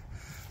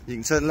 You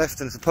can turn left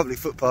and it's a public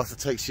footpath that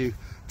takes you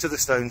to the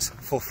stones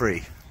for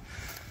free.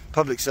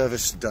 Public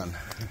service done.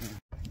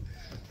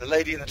 The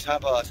lady in the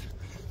tabard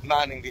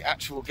manning the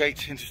actual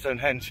gate into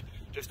Stonehenge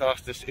just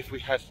asked us if we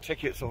had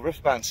tickets or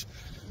wristbands,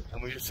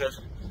 and we just said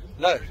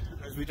no,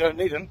 because we don't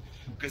need them,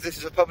 because this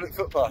is a public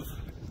footpath.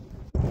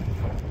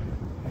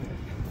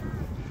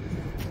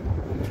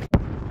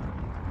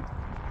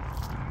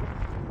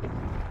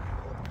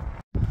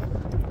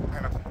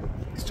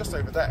 It's just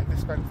over there.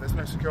 This bend, there's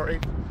no security.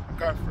 I'm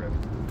going for it.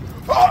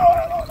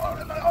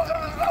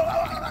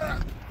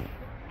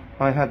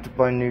 I had to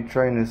buy new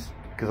trainers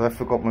because I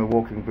forgot my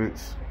walking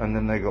boots, and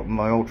then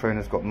my old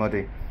trainers got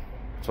muddy,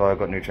 so I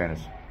got new trainers.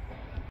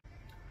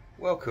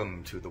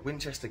 Welcome to the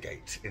Winchester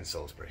Gate in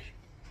Salisbury.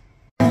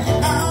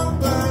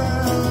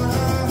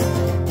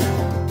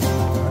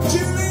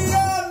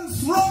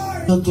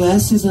 Your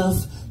glasses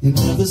off, you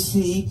never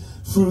see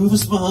through the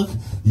smoke.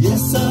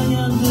 Yes, I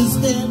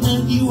understand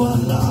that you are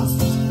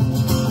lost.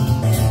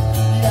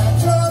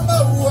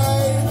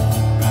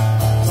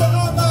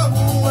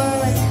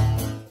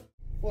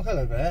 Well,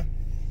 hello there.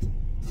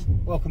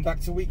 Welcome back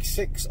to week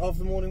 6 of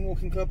the Morning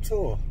Walking Club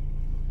tour.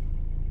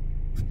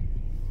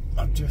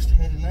 I'm just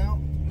heading out,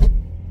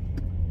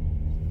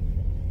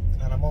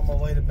 and I'm on my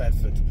way to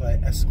Bedford to play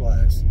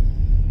Esquires.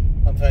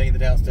 I'm playing in the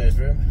downstairs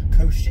room.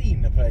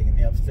 Coshin are playing in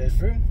the upstairs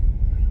room.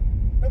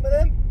 Remember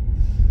them?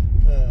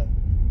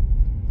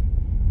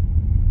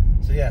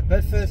 So yeah,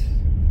 Bedford,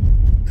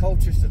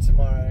 Colchester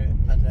tomorrow,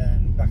 and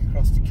then back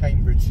across to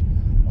Cambridge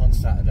on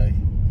Saturday.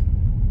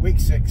 Week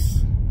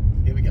 6,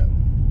 here we go.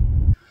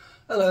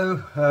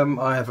 Hello,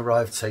 I have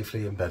arrived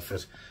safely in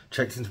Bedford,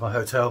 checked into my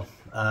hotel,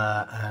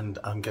 and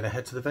I'm going to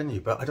head to the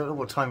venue, but I don't know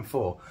what time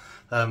for.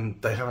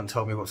 They haven't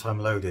told me what time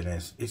load-in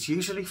is. It's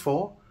usually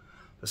 4,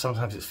 but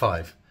sometimes it's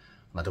 5.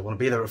 And I don't want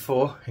to be there at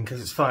 4. In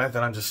case it's 5,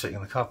 then I'm just sitting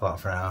in the car park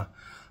for an hour.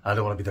 I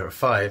don't want to be there at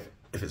 5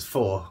 if it's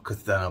 4,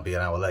 because then I'll be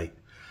an hour late.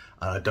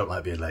 And I don't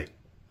like being late.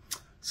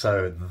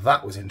 So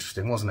that was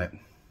interesting, wasn't it?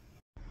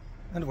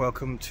 And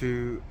welcome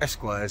to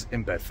Esquires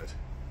in Bedford.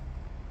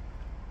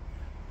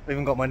 I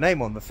even got my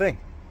name on the thing.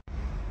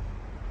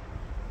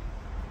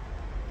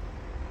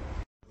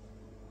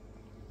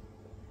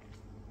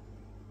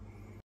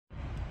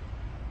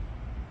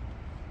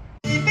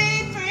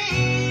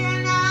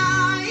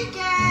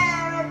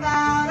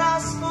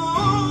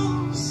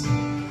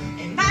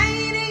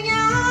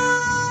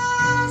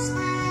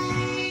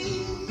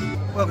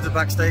 Welcome to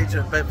backstage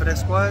at Bedford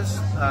Esquires.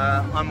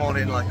 I'm on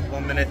in like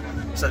 1 minute,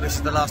 so this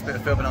is the last bit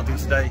of filming I'll do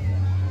today.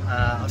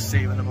 I'll see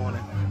you in the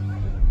morning.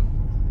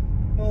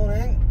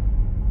 Morning.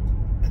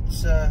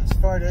 It's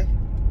Friday,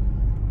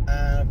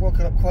 and I've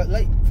woken up quite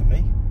late for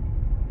me.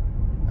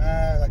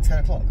 Like 10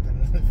 o'clock,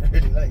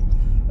 really late.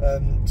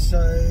 So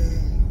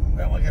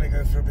where am I going to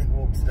go for a big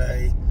walk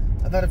today?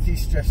 I've had a few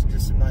suggestions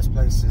of some nice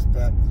places,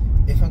 but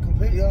if I'm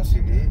completely honest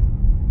with you,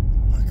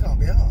 I can't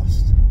be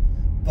arsed.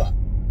 But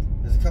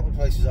there's a couple of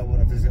places I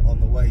want to visit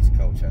on the way to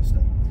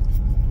Colchester.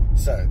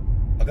 So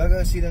I'll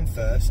go see them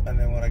first, and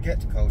then when I get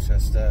to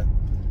Colchester,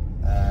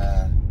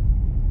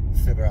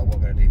 figure out what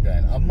I'm going to do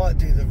then. I might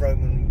do the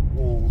Roman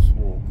walls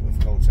walk of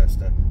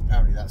Colchester.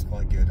 Apparently that's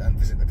quite good, and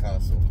visit the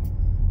castle,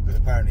 because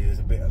apparently there's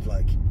a bit of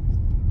like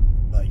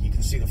you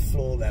can see the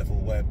floor level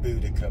where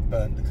Boudica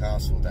burned the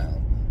castle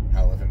down,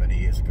 however many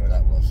years ago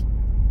that was.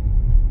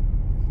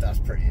 That's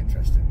pretty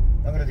interesting.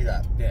 I'm going to do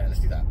that. Yeah, let's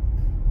do that.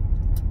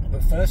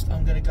 But first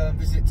I'm going to go and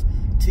visit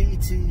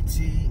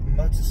TTT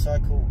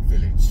Motorcycle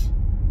Village.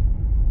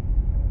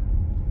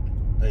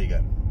 There you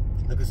go.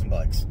 Look at some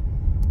bikes.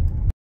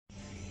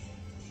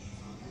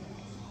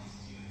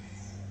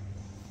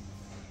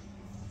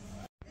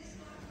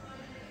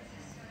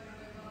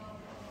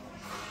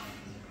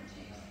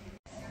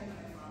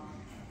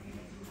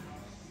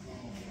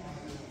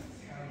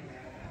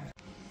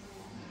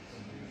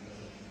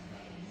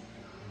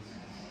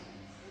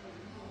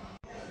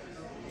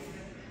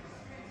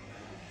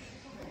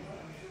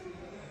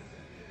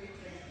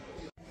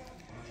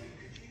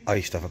 I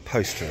used to have a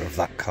poster of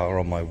that car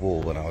on my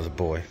wall when I was a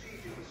boy.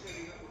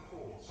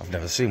 I've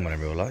never seen one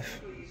in real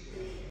life.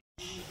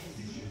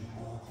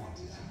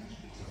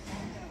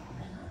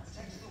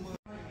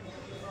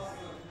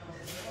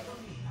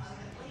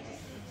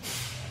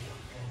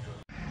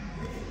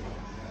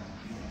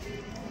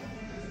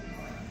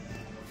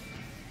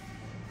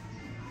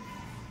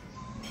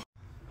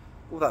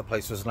 Well, that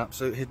place was an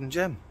absolute hidden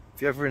gem.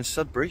 If you're ever in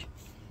Sudbury,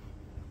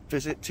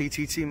 visit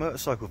TTT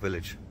Motorcycle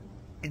Village.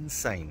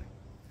 Insane.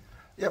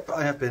 Yep,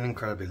 I have been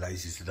incredibly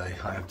lazy today.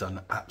 I have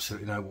done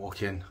absolutely no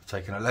walking,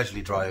 taken a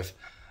leisurely drive,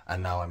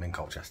 and now I'm in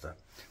Colchester.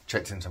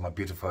 Checked into my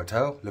beautiful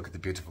hotel, look at the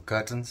beautiful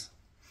curtains.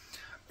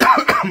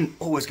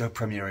 Always go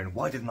Premier Inn.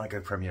 Why didn't I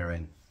go Premier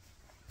Inn?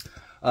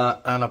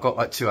 And I've got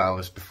like 2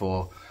 hours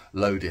before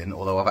load-in,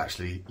 although I've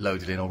actually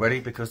loaded in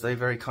already because they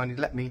very kindly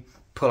let me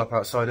pull up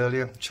outside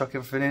earlier, chuck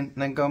everything in, and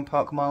then go and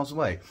park miles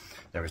away.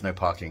 There is no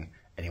parking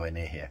anywhere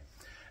near here.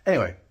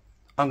 Anyway,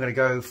 I'm going to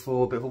go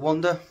for a bit of a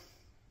wander.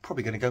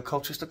 Probably going to go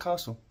Colchester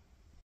Castle.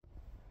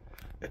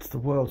 It's the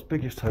world's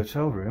biggest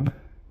hotel room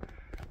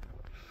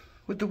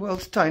with the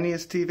world's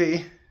tiniest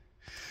TV.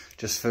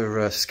 Just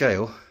for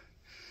scale,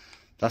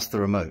 that's the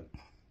remote.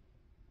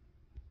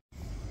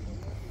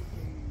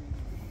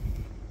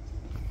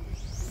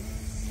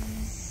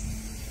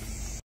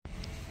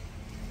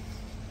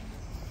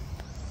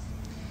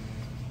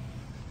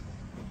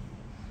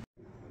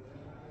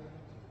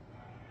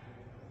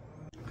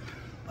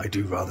 I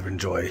do rather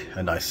enjoy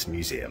a nice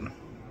museum.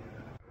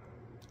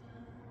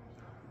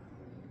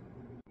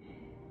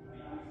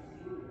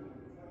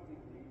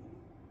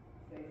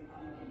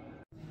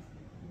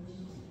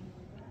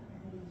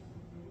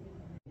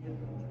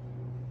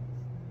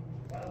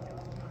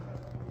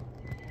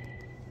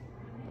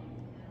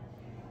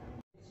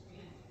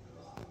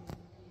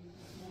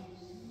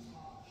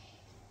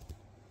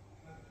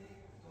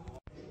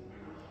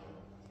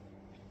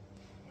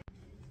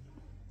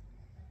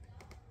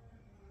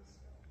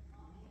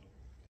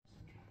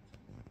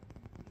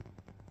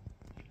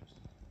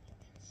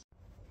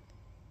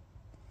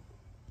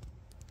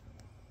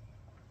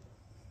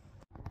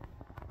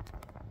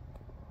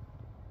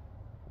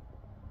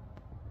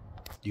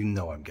 You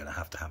know I'm going to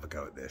have a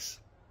go at this.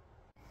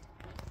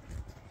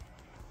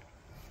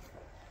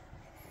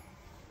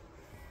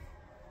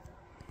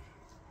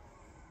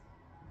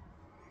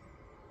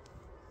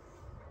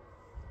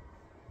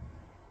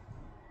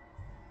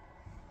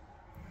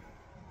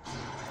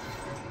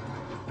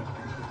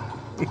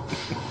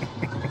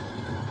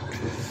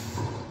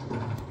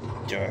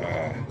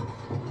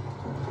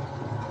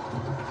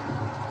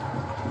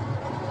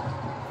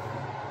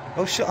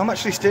 Oh shit, I'm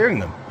actually steering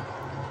them.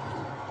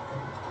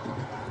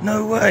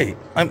 No way,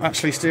 I'm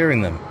actually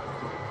steering them.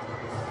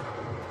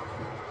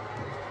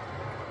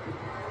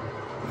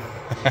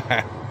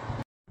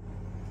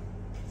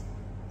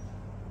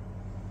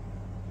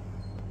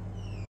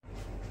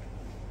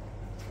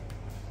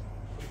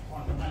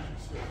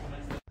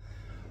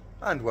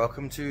 And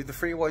welcome to the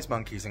Three Wise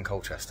Monkeys in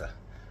Colchester.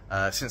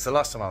 Since the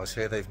last time I was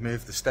here, they've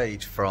moved the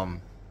stage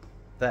from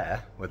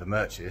there, where the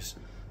merch is,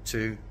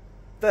 to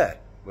there,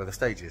 where the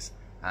stage is.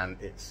 And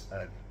it's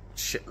a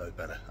shitload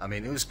better. I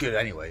mean, it was good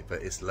anyway,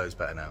 but it's loads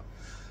better now.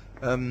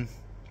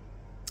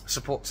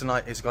 Support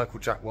tonight is a guy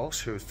called Jack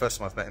Walsh, who was the first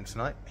time I've met him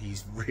tonight.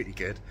 He's really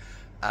good.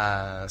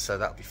 So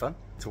that'll be fun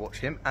to watch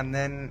him. And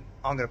then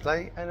I'm going to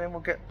play, and then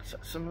we'll get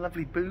some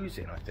lovely booze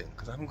in, I think,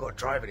 because I haven't got to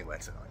drive anywhere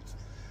tonight,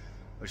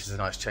 which is a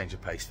nice change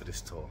of pace for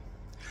this tour.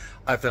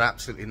 I've done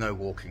absolutely no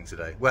walking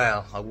today.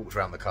 Well, I walked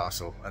around the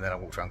castle, and then I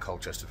walked around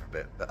Colchester for a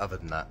bit. But other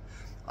than that,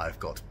 I've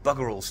got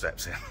bugger all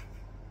steps in.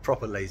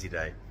 Proper lazy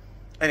day.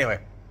 Anyway,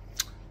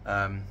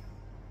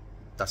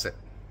 that's it.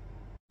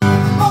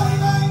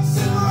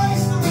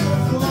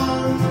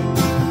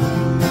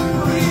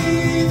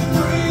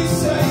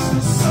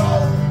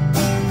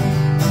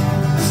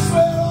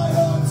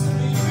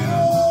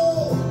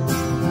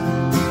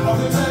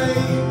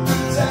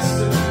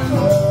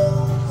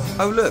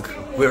 Oh look,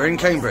 we're in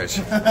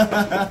Cambridge.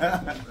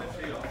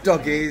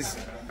 Doggies,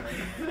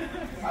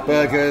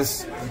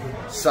 burgers,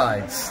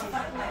 sides.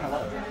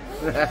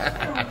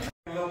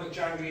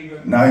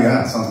 No,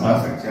 yeah, that sounds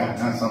perfect. Yeah,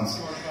 that sounds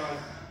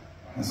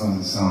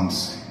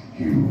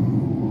huge.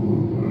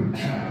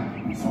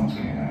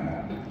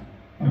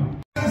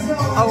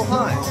 Oh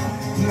hi,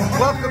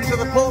 welcome to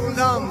the Portland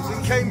Arms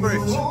in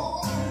Cambridge.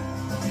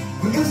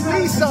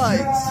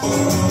 B-sides.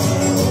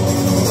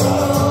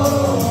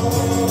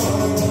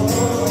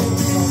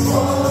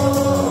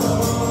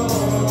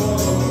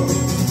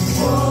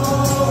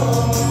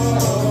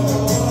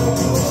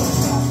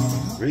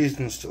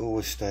 Reasons to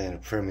always stay in a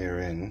Premier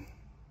Inn,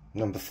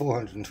 number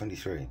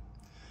 423.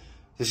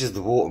 This is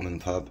the Waterman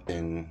pub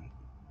in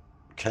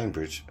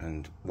Cambridge,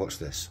 and watch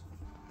this.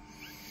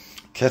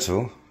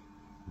 Kettle,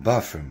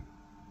 bathroom.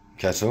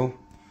 Kettle,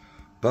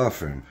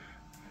 bathroom.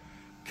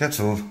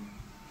 Kettle,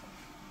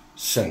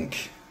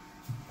 sink.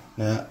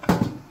 Now,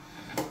 a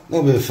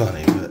little bit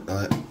funny, but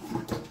like,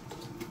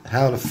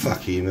 how the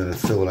fuck are you going to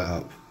fill that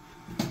up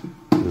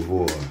with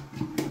water?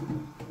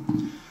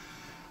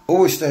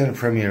 Always stay in a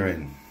Premier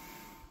Inn.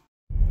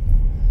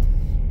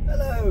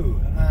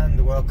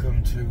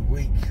 welcome to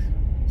week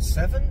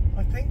 7,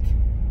 I think.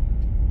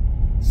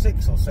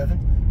 6 or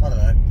 7, I don't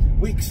know.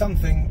 Week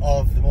something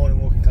of the Morning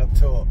Walking Club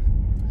tour.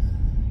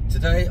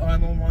 Today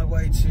I'm on my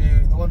way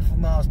to the wonderful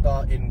Mars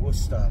Bar in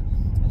Worcester.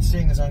 And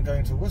seeing as I'm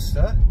going to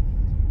Worcester,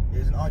 it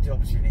is an ideal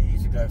opportunity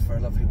to go for a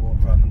lovely walk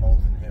around the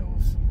Malvern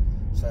Hills.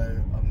 So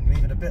I'm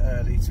leaving a bit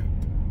early to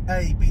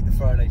A, beat the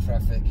Friday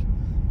traffic,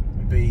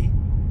 and B,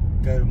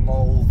 go to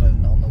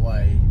Malvern on the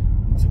way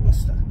to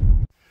Worcester.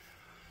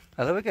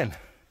 Hello again,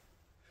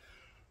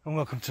 and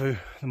welcome to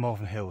the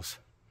Malvern Hills.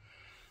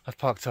 I've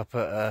parked up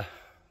at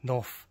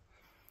North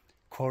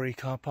Quarry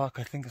Car Park,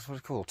 I think that's what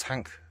it's called,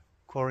 Tank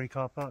Quarry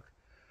Car Park,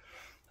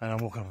 and I'm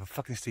walking up a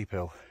fucking steep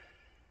hill.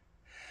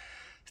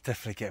 It's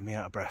definitely getting me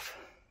out of breath.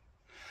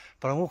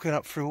 But I'm walking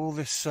up through all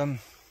this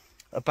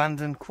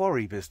abandoned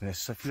quarry business.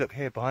 So if you look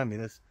here behind me,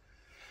 there's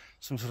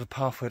some sort of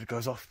pathway that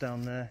goes off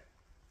down there.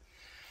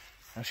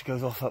 Actually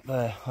goes off up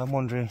there. I'm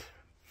wondering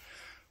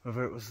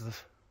whether it was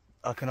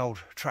like an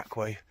old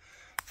trackway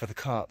for the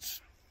carts.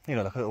 You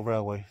know, like a little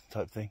railway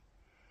type thing.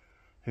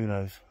 Who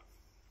knows?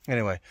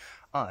 Anyway,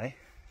 I'm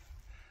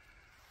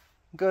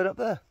going up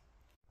there.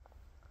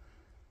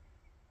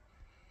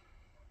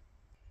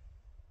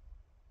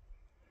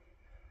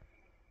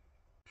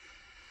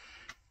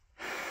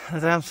 The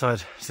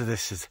downside to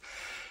this is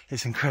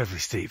it's incredibly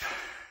steep.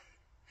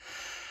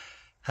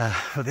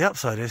 But the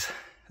upside is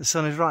the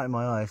sun is right in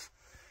my eyes,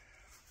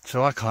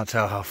 so I can't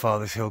tell how far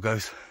this hill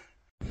goes.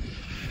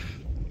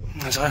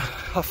 As I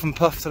huff and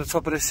puff to the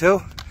top of this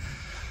hill,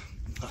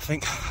 I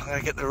think I'm going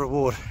to get the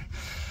reward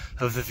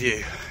of the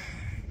view.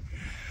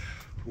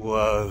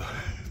 Whoa.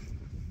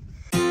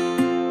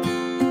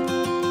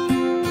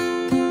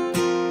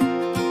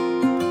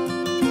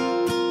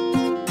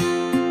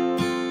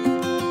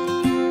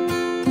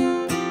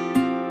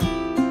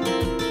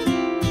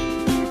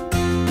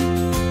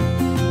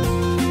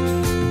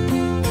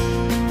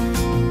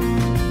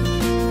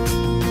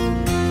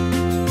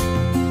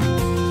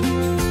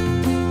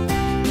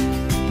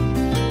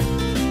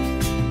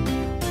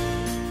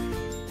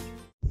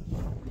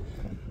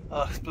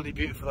 Oh, it's bloody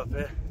beautiful up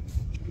here.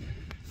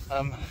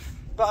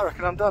 But I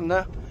reckon I'm done now.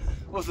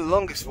 It wasn't the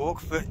longest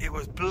walk, but it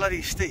was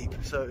bloody steep,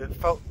 so it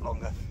felt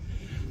longer.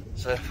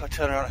 So if I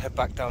turn around and head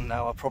back down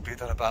now, I've probably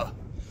done about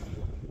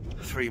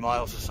 3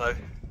 miles or so.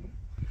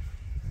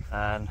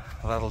 And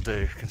that'll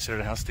do,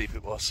 considering how steep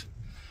it was.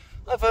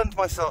 I've earned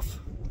myself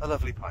a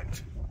lovely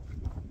pint.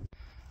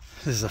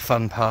 This is a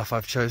fun path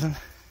I've chosen.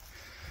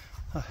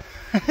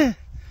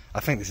 I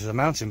think this is a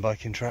mountain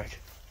biking track.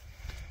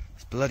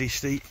 It's bloody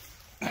steep.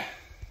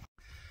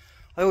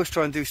 I always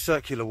try and do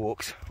circular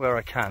walks where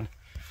I can,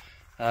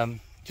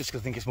 just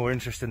because I think it's more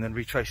interesting than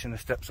retracing the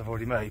steps I've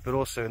already made. But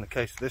also in the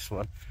case of this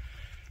one,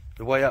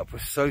 the way up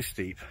was so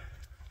steep,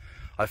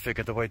 I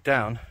figured the way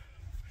down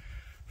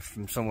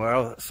from somewhere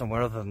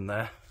other than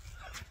there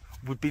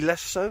would be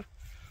less so.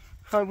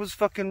 I was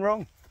fucking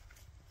wrong.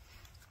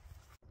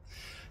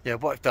 Yeah,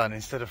 what I've done,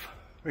 instead of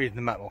reading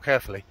the map more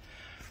carefully,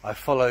 I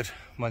followed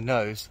my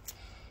nose,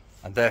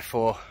 and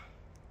therefore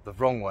the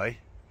wrong way,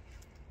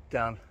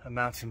 down a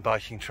mountain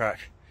biking track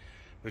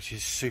which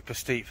is super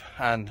steep,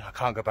 and I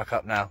can't go back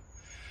up now.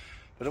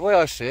 But the way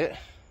I see it,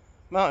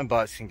 mountain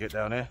bikes can get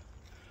down here,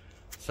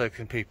 so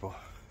can people,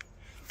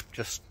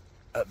 just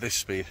at this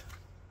speed.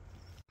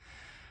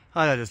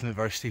 I know it doesn't look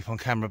very steep on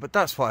camera, but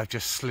that's what I've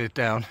just slid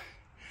down,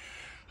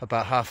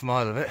 about half a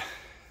mile of it,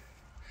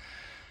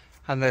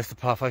 and there's the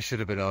path I should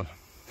have been on.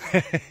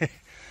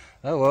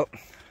 Oh well,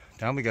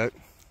 down we go.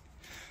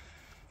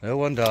 No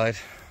one died.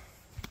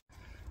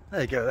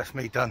 There you go, that's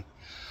me done.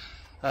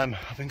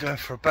 I've been going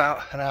for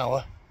about an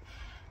hour,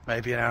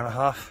 maybe an hour and a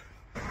half,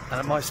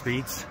 and at my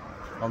speeds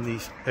on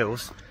these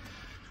hills,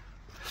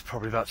 it's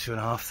probably about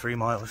 2.5, 3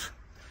 miles.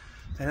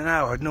 In an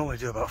hour I'd normally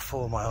do about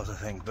 4 miles, I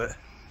think, but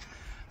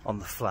on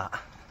the flat.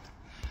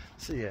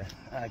 So yeah,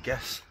 I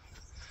guess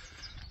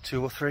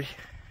 2 or 3,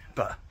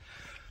 but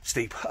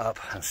steep up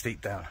and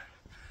steep down.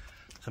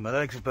 So my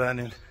legs are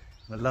burning,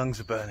 my lungs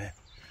are burning,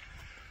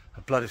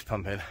 my blood is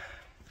pumping.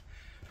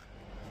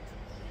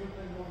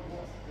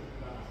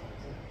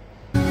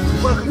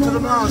 Welcome to the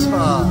Mars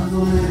Bar.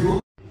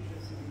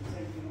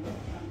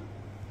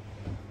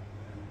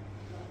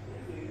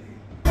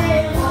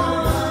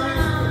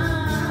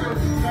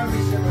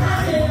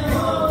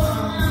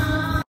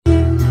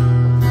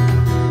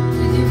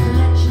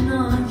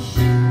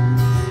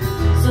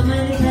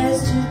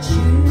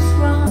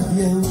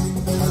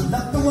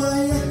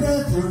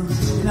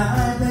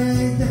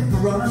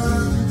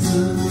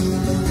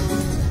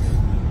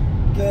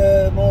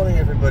 Good morning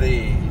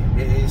everybody,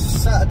 it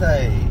is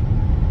Saturday.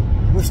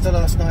 Worcester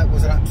last night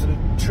was an absolute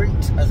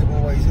treat, as it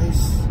always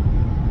is.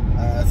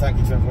 Thank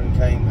you to everyone who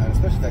came, and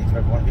especially thank you to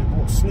everyone who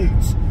bought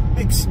snoods.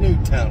 Big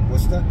snood town,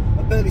 Worcester.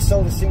 I barely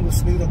sold a single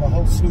snood on my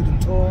whole snooding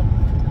tour.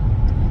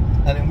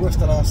 And in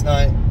Worcester last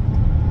night,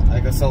 I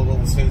think I sold all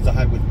the snoods I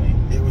had with me.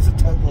 It was a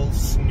total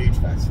snood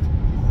fest. A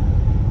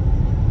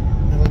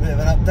little bit of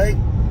an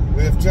update.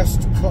 We have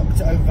just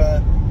clocked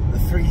over the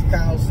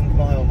 3,000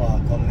 mile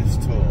mark on this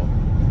tour.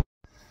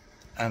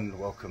 and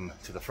welcome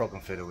to the Frog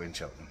and Fiddle in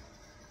Cheltenham.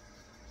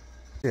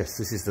 Yes,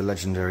 this is the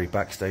legendary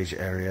backstage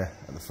area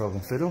at the Frog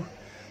and Fiddle.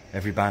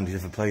 Every band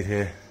who's ever played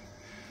here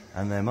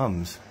and their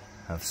mums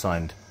have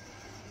signed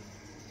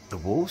the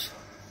walls,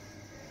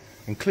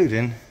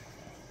 including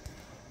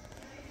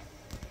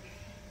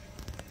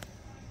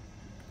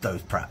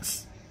those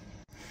Pratts.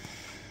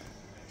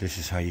 This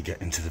is how you get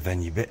into the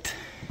venue bit.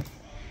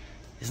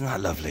 Isn't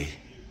that lovely?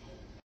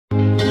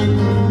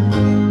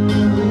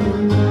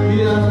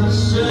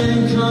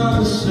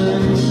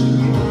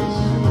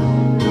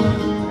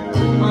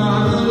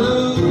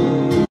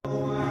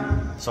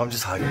 So I'm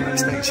just hiding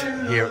backstage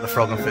here at the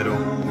Frog and Fiddle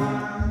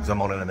because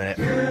I'm on in a minute,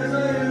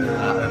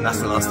 and that's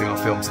the last thing I'll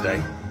film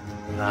today.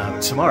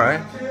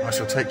 Tomorrow I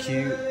shall take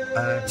you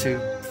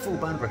to full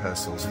band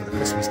rehearsals for the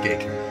Christmas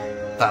gig.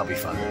 That'll be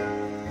fun.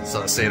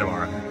 So I'll see you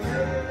tomorrow.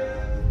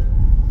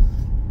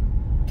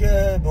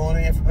 Good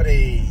morning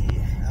everybody.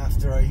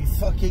 After a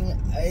fucking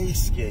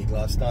ace gig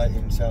last night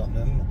in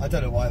Cheltenham, I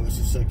don't know why it was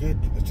just so good,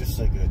 it was just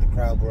so good. The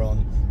crowd were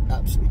on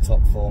absolutely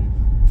top form,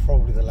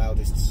 probably the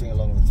loudest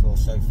sing-along of the tour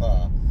so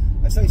far.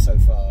 I say so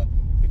far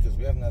because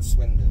we haven't had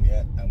Swindon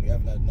yet, and we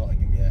haven't had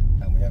Nottingham yet,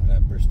 and we haven't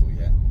had Bristol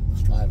yet.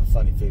 I have a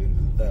funny feeling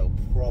that they'll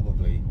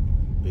probably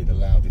be the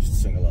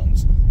loudest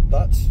sing-alongs,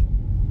 but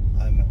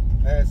I'm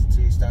prepared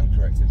to stand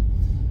corrected.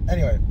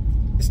 Anyway,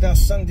 it's now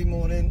Sunday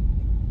morning,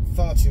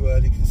 far too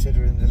early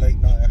considering the late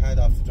night I had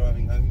after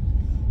driving home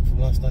from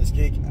last night's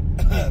gig,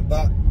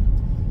 but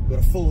we've got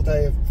a full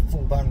day of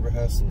full band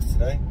rehearsals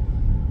today.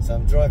 So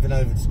I'm driving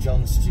over to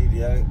John's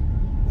studio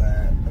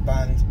where the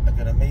band are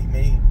going to meet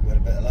me with a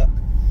bit of luck,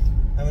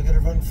 and we're going to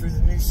run through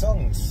the new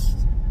songs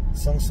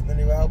from the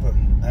new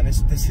album. And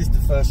this is the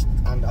first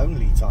and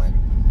only time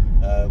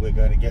we're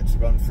going to get to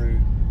run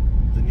through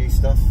the new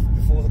stuff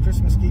before the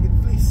Christmas gig at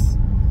the Fleece.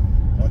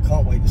 I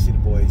can't wait to see the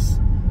boys.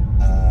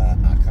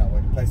 I can't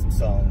wait to play some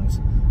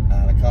songs,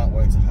 and I can't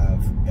wait to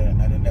have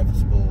an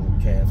inevitable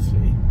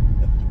KFC.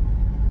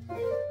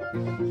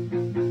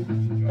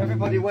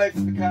 Everybody wave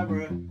to the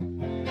camera.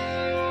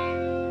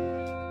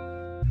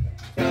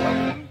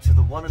 Welcome to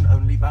the one and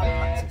only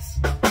band practice.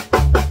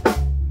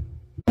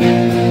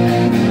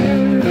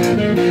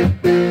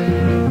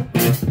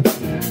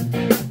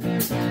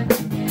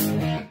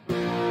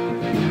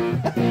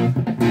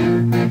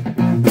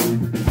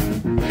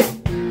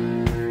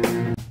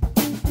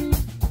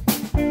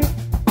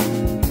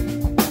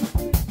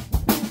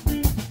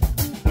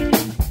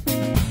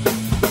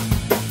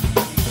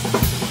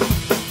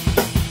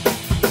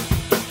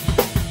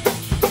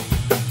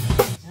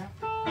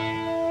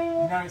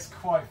 It's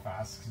quite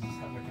fast because you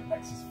just got to look at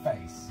Lex's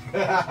face.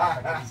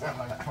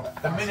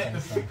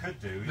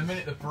 The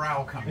minute the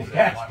brow comes in,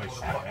 like all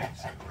the buttons.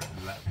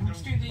 We'll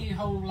just do the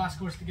whole last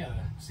chorus together.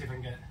 See if I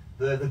can get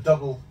The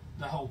double.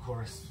 the whole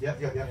chorus. Yep.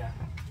 Yeah.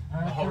 The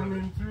whole of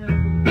it.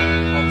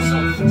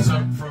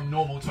 So from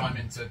normal time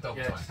into double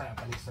Yeah, time. just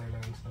out any solo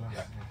into the last.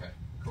 Yeah. Okay.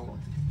 Cool.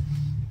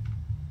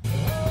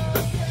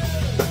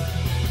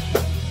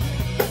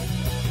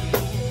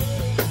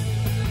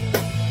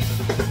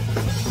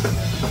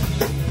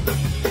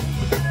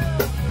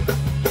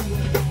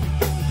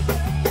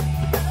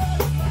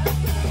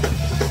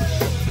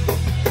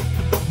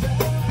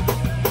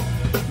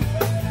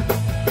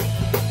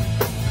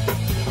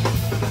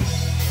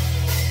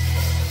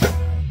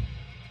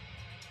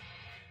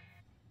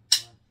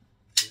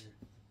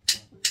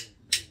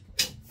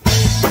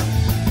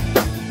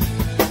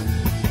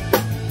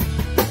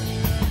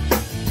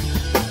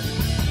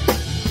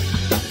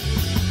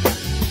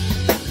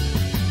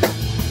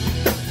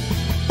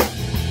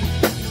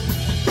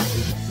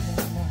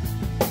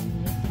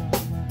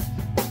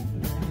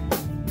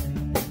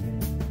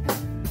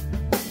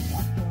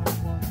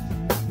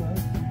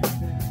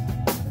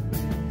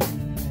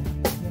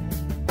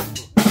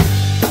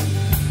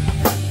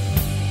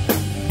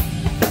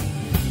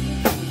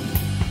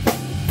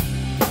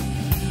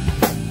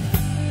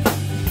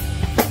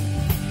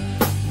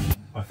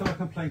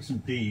 Some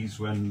D's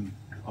when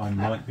I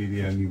might be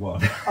the only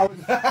one.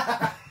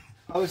 I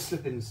was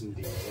slipping some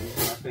D's in,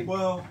 I think.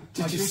 Well,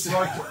 I did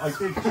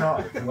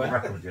chart it from the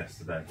record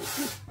yesterday.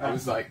 I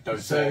was like,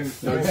 don't say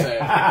it, don't say it,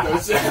 don't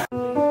say it.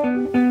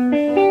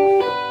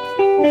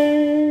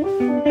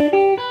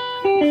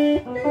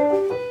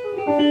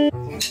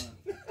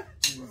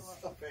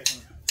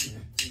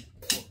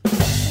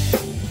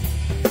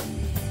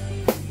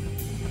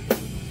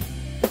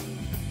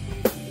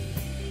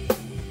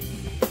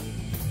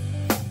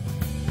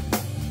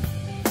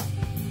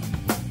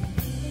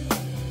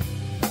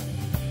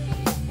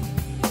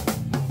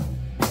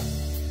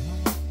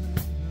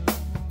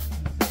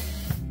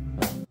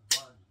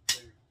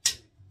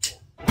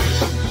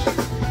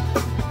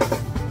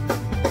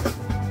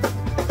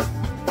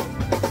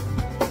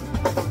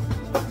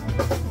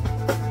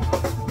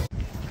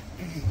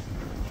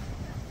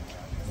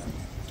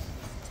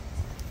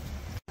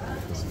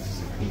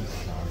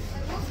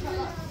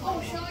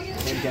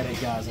 don't get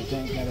it, guys. I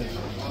don't get it.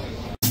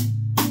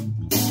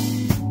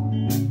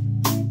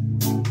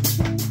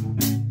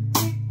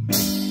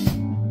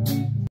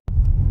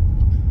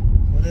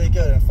 Well, there you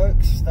go then,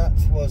 folks.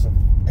 was a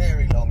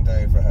very long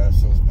day of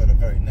rehearsals, but a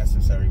very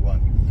necessary one.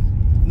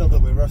 Not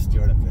that we're rusty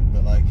or anything,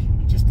 but like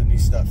just the new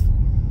stuff.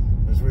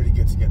 It was really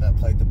good to get that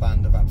played. The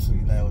band have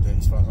absolutely nailed it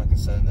as far as I'm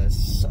concerned. There's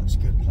such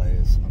good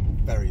players. I'm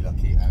very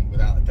lucky, and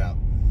without a doubt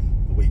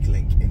the weak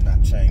link in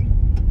that chain.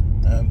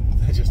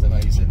 They're just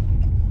amazing.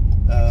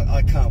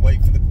 I can't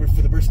wait for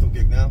the Bristol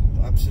gig now.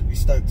 I'm absolutely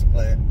stoked to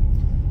play it.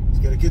 It's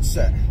got a good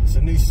set. It's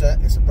a new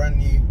set. It's a brand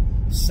new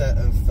set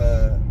of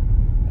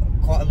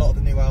quite a lot of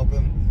the new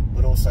album,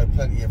 but also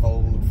plenty of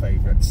old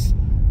favourites.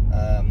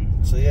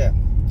 So yeah,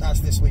 that's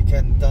this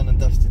weekend done and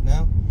dusted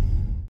now.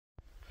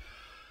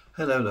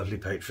 Hello lovely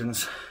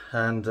patrons,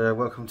 and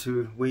welcome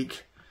to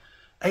week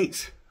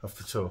 8 of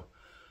the tour.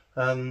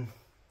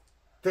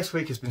 This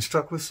week has been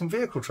struck with some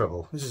vehicle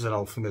trouble. This is an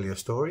old familiar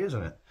story,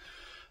 isn't it?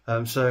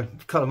 So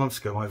a couple of months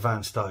ago my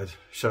van started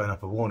showing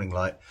up a warning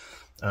light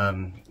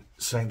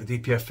saying the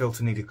DPF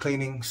filter needed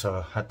cleaning, so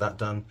I had that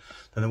done.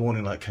 Then the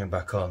warning light came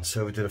back on,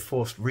 so we did a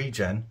forced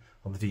regen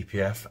on the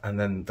DPF, and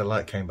then the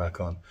light came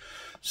back on.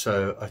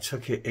 So I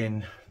took it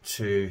in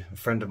to a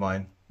friend of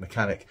mine,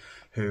 mechanic,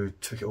 who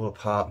took it all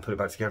apart and put it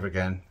back together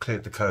again,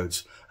 cleared the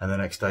codes, and the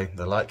next day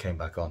the light came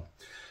back on.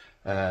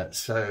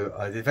 So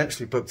I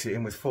eventually booked it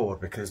in with Ford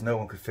because no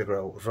one could figure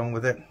out what was wrong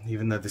with it,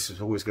 even though this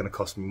was always going to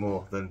cost me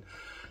more than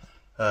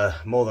an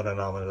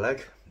arm and a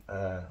leg.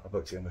 I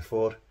booked it in with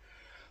Ford.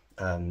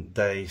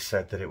 They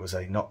said that it was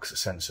a NOx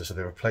sensor, so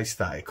they replaced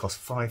that. It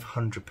cost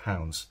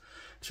 £500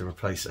 to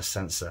replace a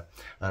sensor,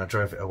 and I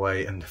drove it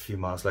away, and a few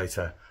miles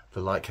later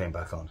the light came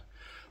back on.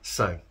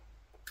 So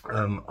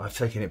I've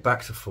taken it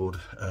back to Ford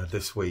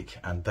this week,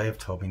 and they have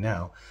told me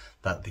now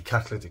that the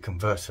catalytic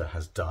converter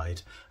has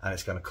died and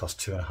it's going to cost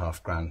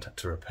 £2,500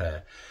 to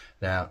repair.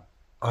 Now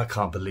I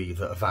can't believe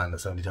that a van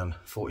that's only done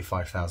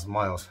 45,000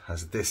 miles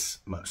has this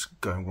much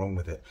going wrong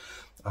with it,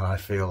 and I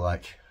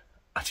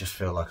just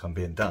feel like I'm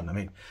being done. I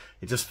mean,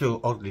 it just feels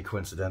oddly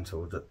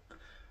coincidental that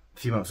a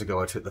few months ago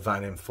I took the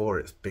van in for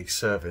its big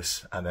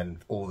service, and then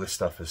all this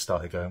stuff has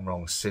started going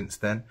wrong since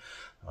then.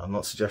 I'm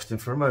not suggesting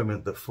for a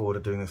moment that Ford are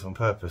doing this on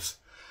purpose,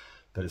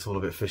 but it's all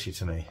a bit fishy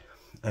to me.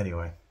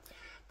 Anyway,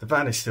 the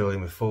van is still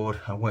in with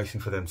Ford. I'm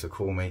waiting for them to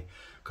call me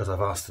because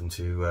I've asked them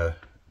to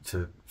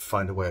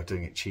find a way of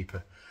doing it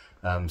cheaper.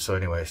 So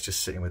anyway, it's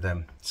just sitting with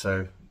them.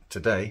 So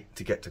today,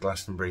 to get to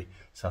Glastonbury,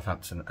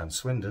 Southampton and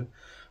Swindon,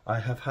 I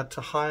have had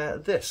to hire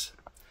this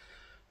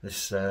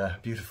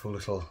beautiful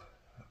little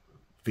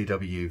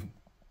VW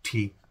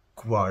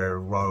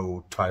Tiguaro.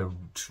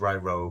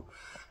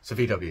 It's a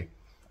VW,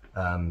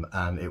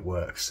 and it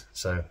works,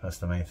 so that's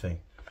the main thing.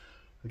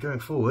 But going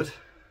forward,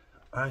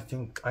 I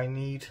think I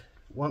need,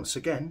 once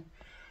again,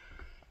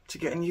 to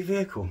get a new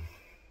vehicle,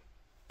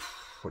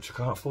 which I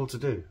can't afford to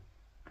do.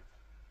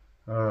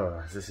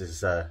 Oh, this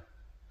is,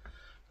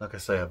 like I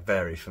say, a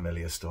very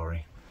familiar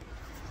story.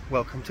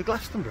 Welcome to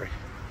Glastonbury.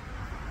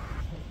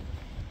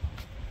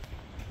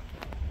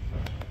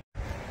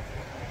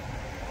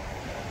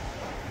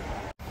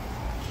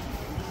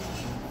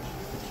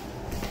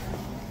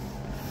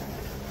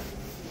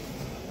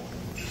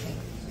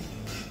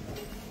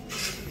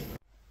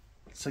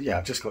 So yeah,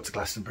 I've just got to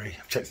Glastonbury.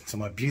 I've checked into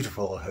my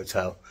beautiful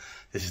hotel.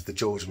 This is the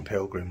George and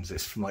Pilgrims.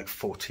 It's from like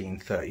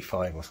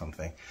 1435 or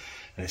something.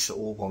 And it's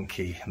all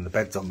wonky, and the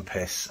bed's on the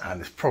piss, and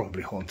it's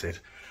probably haunted,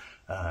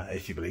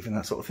 if you believe in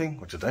that sort of thing,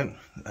 which I don't.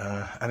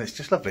 And it's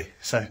just lovely.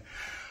 So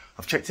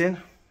I've checked in.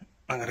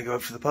 I'm going to go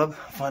over to the pub,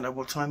 find out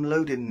what time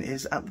load-in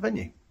is at the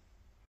venue.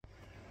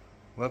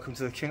 Welcome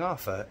to the King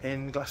Arthur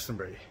in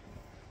Glastonbury.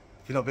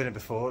 If you've not been here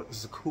before, this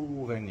is a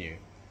cool venue,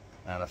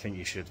 and I think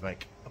you should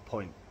make a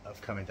point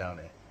of coming down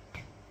here,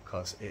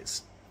 because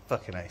it's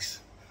fucking ace.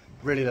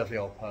 Really lovely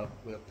old pub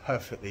with a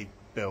perfectly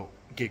built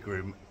gig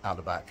room out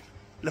the back.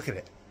 Look at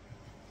it.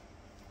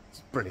 It's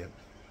brilliant.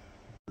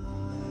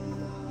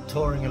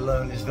 Touring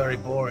alone is very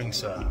boring,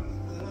 sir.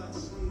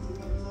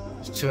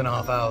 It's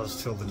 2.5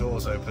 hours till the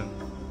doors open.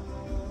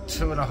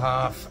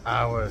 2.5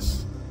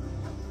 hours.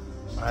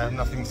 I have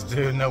nothing to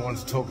do, no one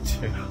to talk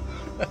to.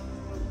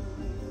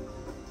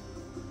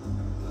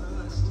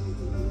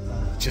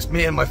 Just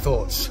me and my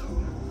thoughts.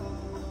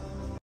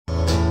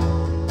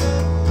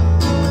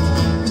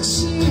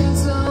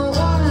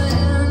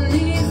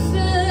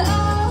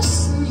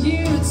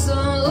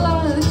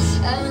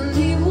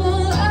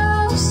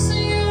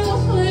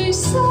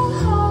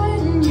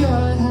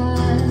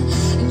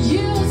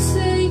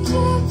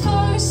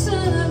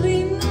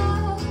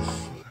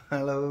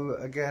 Hello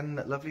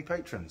again, lovely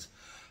patrons.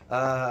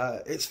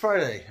 It's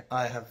Friday.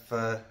 I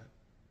have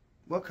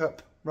woke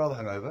up rather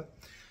hungover.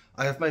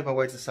 I have made my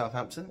way to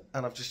Southampton,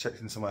 and I've just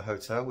checked into my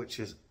hotel, which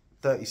is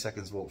 30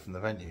 seconds walk from the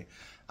venue,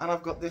 and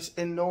I've got this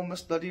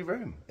enormous bloody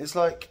room. It's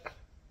like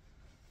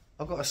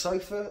I've got a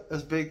sofa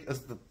as big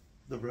as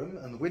the room,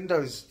 and the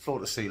windows floor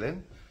to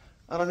ceiling,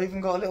 and I've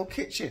even got a little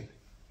kitchen.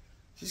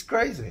 This is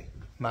crazy.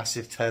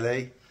 Massive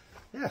telly.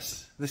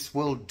 Yes, this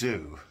will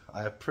do.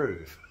 I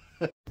approve.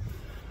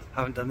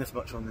 Haven't done this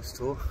much on this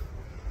tour.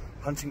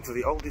 Hunting for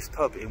the oldest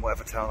pub in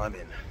whatever town I'm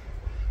in.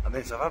 I'm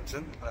in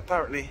Southampton, and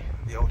apparently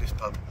the oldest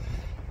pub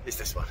is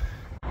this one.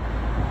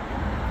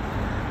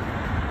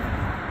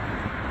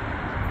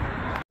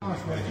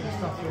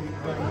 This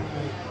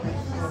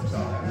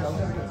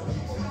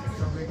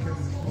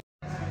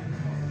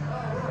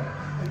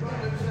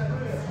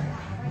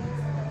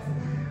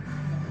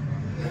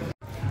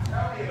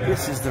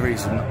is the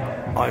reason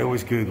I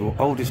always Google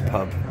oldest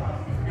pub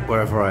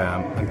wherever I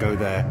am and go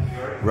there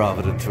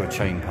rather than to a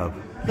chain pub.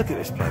 Look at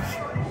this place.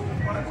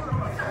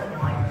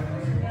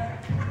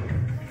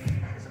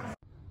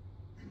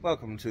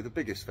 Welcome to the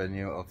biggest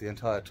venue of the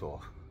entire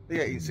tour, the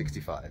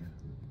 1865.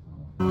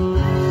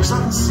 Cause I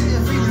can see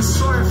it feeling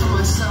sorry for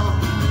myself.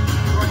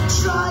 I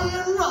try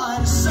and write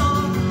a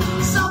song.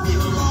 Some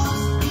people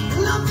lost,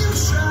 some people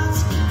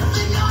trapped. I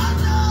think I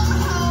know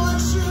how I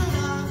should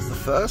have. The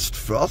first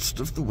frost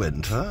of the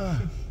winter.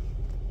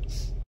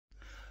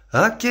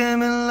 I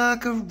came in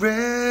like a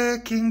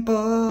wrecking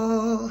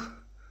ball.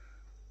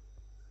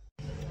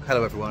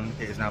 Hello everyone,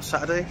 it is now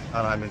Saturday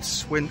and I'm in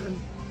Swindon,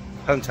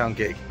 hometown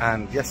gig,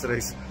 and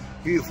yesterday's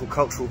beautiful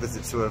cultural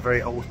visit to a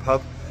very old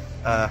pub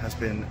has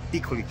been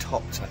equally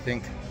topped, I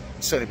think.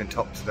 It's certainly been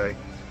topped today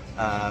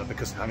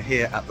because I'm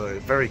here at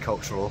the very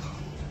cultural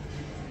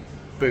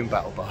Boom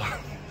Battle Bar.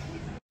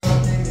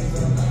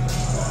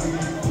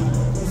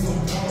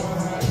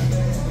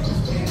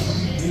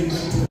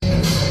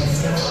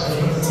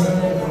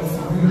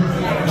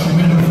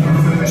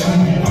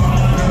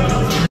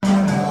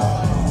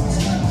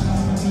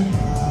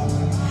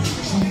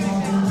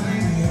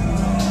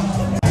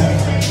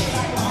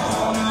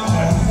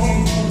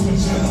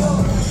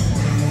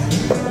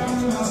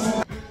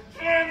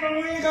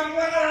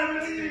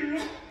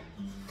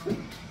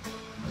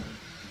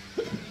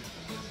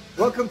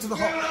 Welcome to the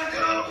hot.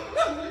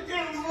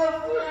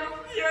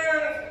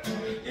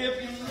 If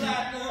you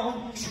like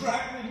now,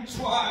 track me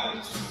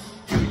twice.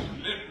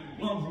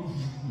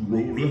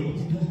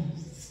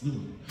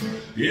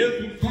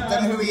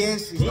 Don't know who he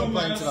is, he's not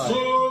playing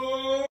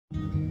tonight.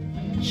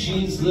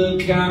 She's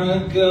the kind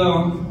of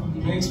girl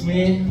that makes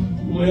me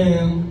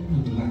win.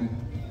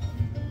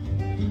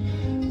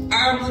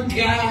 I'm the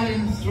guy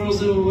who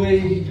throws it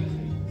away.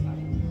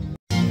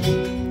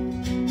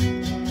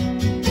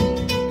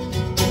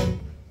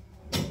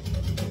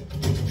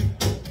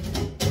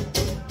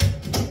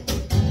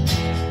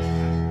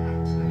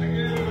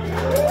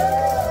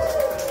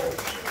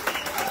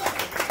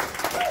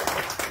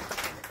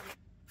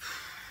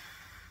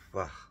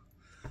 Wow,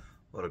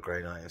 what a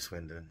great night in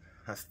Swindon.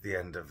 That's the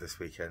end of this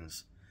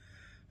weekend's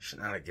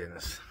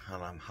shenanigans,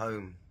 and I'm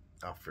home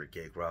after a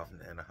gig rather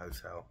than in a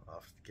hotel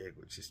after the gig,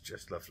 which is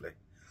just lovely.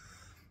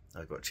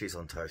 I've got cheese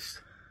on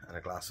toast and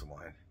a glass of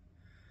wine.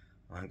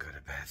 I'm going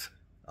to bed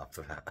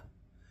after that.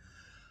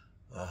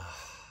 Oh.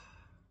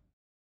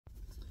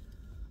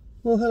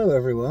 Well, hello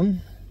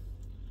everyone.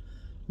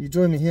 You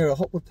join me here at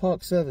Hotwood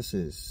Park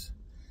Services.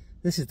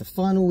 This is the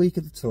final week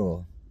of the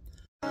tour.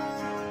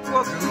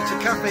 Welcome to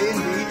Cafe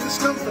Indie in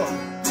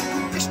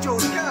Scunthorpe. It's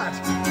George Gadd.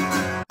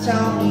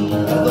 Tell me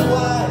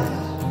otherwise.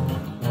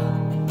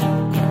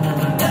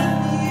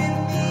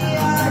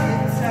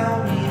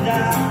 Tell me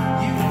that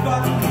you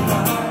fucking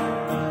lie.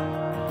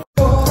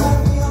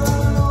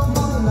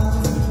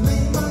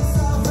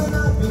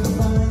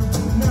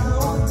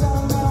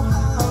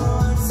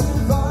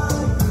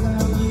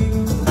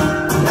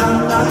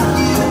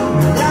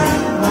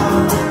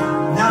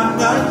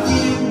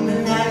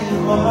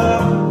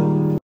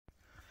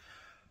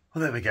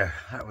 Well, there we go.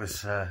 That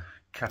was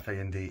Cafe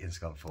Indie in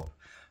Scunthorpe.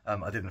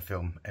 I didn't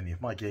film any of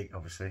my gig,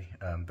 obviously,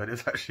 but it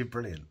was actually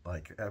brilliant.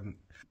 Like,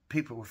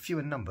 people were few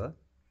in number,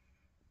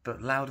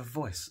 but loud of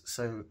voice,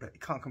 so you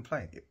can't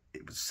complain.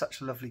 It was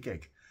such a lovely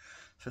gig.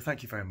 So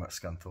thank you very much,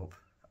 Scunthorpe.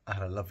 I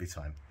had a lovely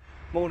time.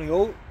 Morning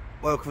all.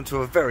 Welcome to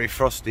a very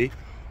frosty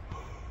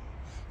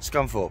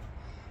Scunthorpe.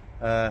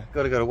 Got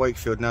to go to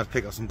Wakefield now to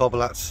pick up some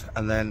bobble hats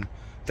and then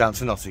down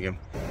to Nottingham.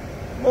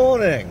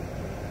 Morning.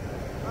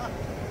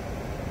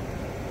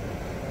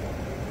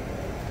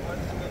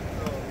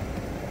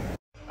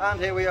 And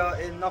here we are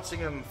in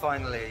Nottingham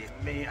finally.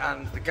 Me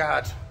and the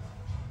Gadd.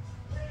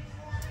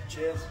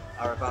 Cheers.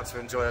 Are about to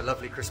enjoy a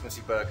lovely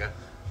Christmassy burger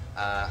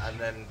and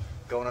then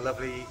go on a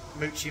lovely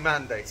Moochie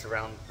Man date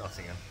around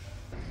Nottingham.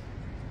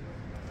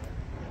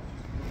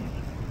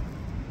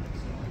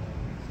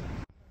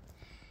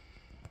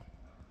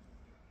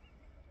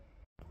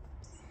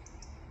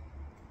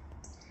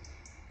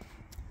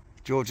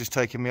 George is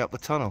taking me up the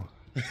tunnel.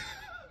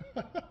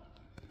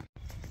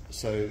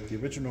 So the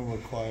original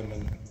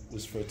requirement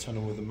was for a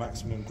tunnel with a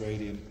maximum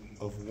gradient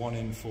of 1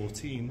 in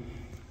 14.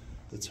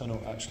 The tunnel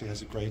actually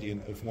has a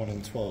gradient of 1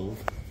 in 12,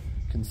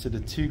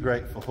 considered too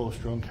great for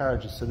horse-drawn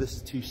carriages. So this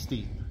is too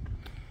steep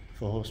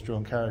for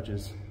horse-drawn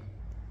carriages.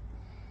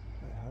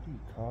 Wait, how do you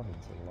carve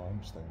into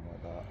limestone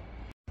like that?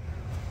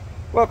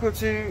 Welcome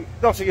to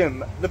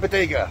Nottingham, the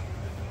Bodega.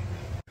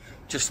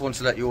 Just want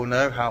to let you all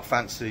know how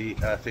fancy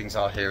things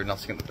are here in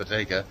Nottingham, the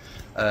Bodega.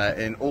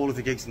 In all of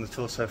the gigs on the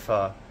tour so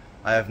far,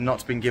 I have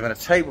not been given a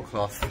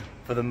tablecloth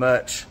for the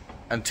merch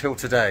until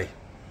today.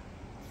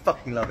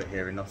 Fucking love it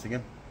here in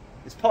Nottingham.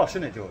 It's posh,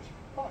 isn't it, George?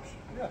 Posh,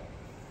 yeah.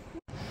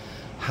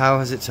 How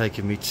has it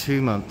taken me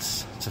 2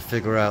 months to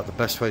figure out the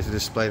best way to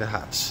display the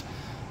hats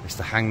is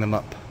to hang them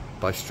up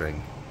by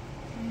string.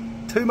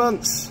 2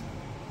 months.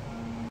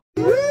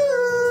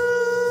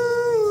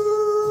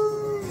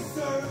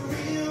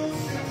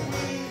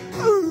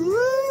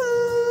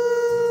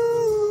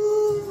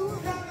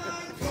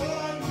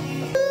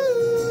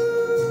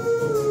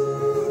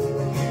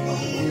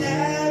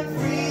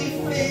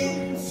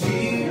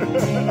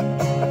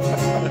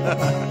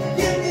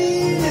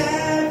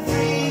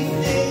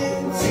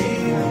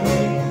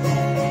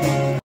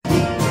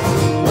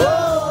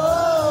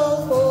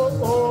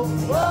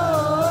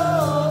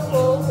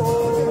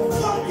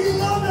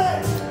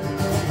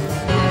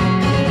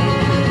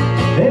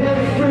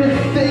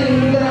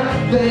 Everything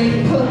that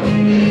they put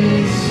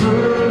me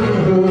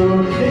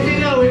through. If you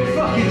know it,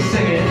 fucking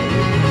sing it.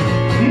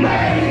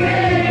 Make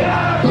me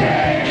a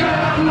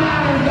bigger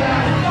man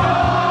than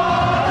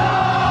all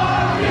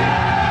of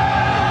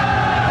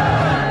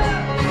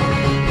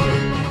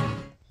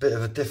you. Bit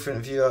of a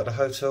different view out the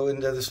hotel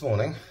window this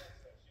morning.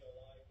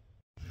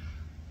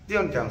 The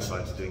only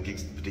downside to doing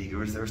gigs at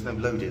Bodega is there is no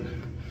loading.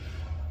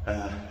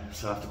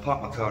 So I have to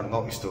park my car in a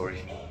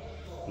multi-storey,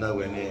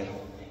 nowhere near,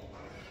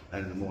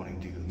 and in the morning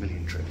do a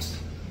million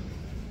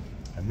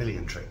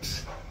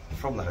trips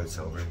from the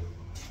hotel room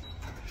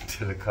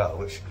to the car,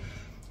 which,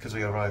 because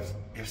we arrived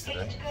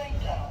yesterday,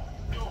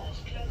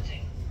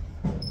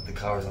 the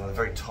car is on the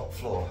very top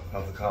floor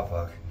of the car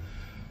park,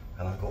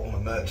 and I've got all my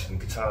merch and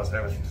guitars and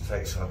everything to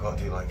take, so I've got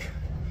to do like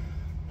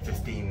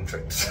 15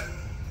 trips.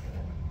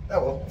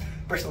 Oh well,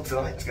 Bristol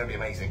tonight, it's going to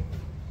be amazing.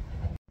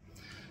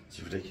 It's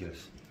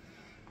ridiculous.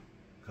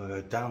 I'll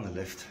go down the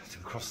lift, to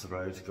cross the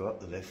road, go up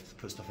the lift,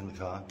 put stuff in the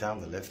car, down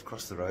the lift,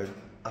 cross the road,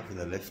 up in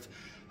the lift,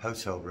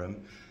 hotel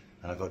room,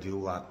 and I've got to do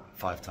all that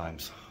 5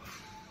 times.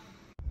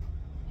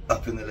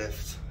 Up in the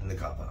lift, in the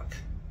car park.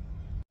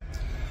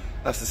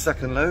 That's the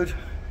second load.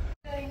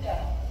 Going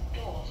down,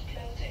 doors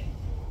closing.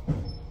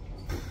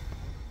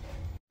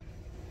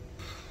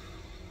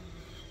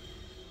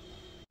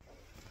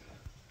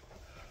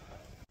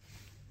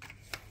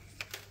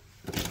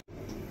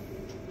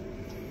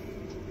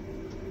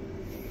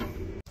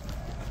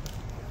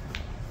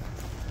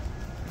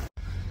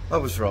 I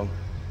was wrong.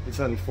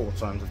 It's only 4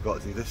 times I've got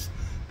to do this,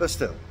 but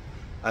still,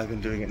 I've been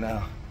doing it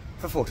now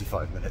for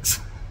 45 minutes.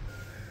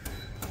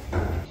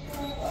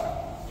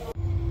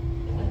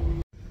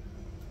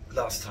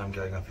 Last time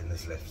going up in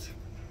this lift.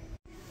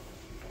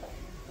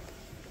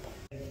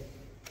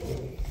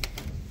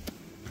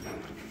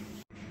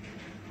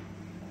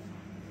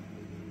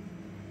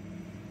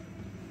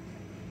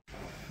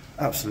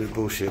 Absolute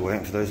bullshit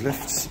waiting for those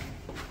lifts.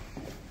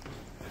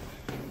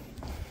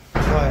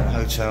 Giant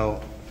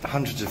hotel,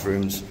 hundreds of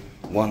rooms,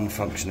 1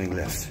 functioning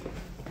lift.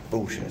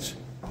 Bullshit.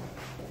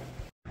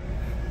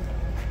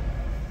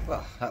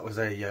 Well, that was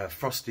a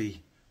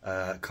frosty,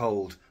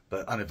 cold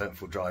but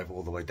uneventful drive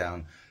all the way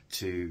down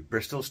to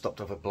Bristol. Stopped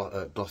off at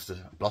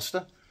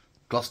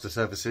Gloucester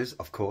Services,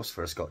 of course,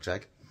 for a Scotch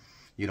egg.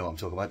 You know what I'm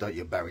talking about, don't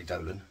you, Barry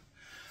Dolan?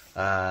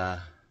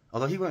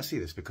 Although he won't see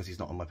this because he's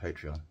not on my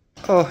Patreon.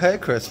 Oh, hey,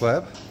 Chris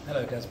Webb.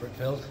 Hello, Des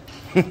Brickfield.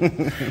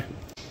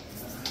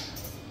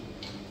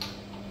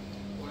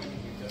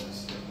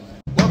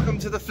 Welcome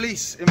to the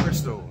Fleece in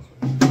Bristol.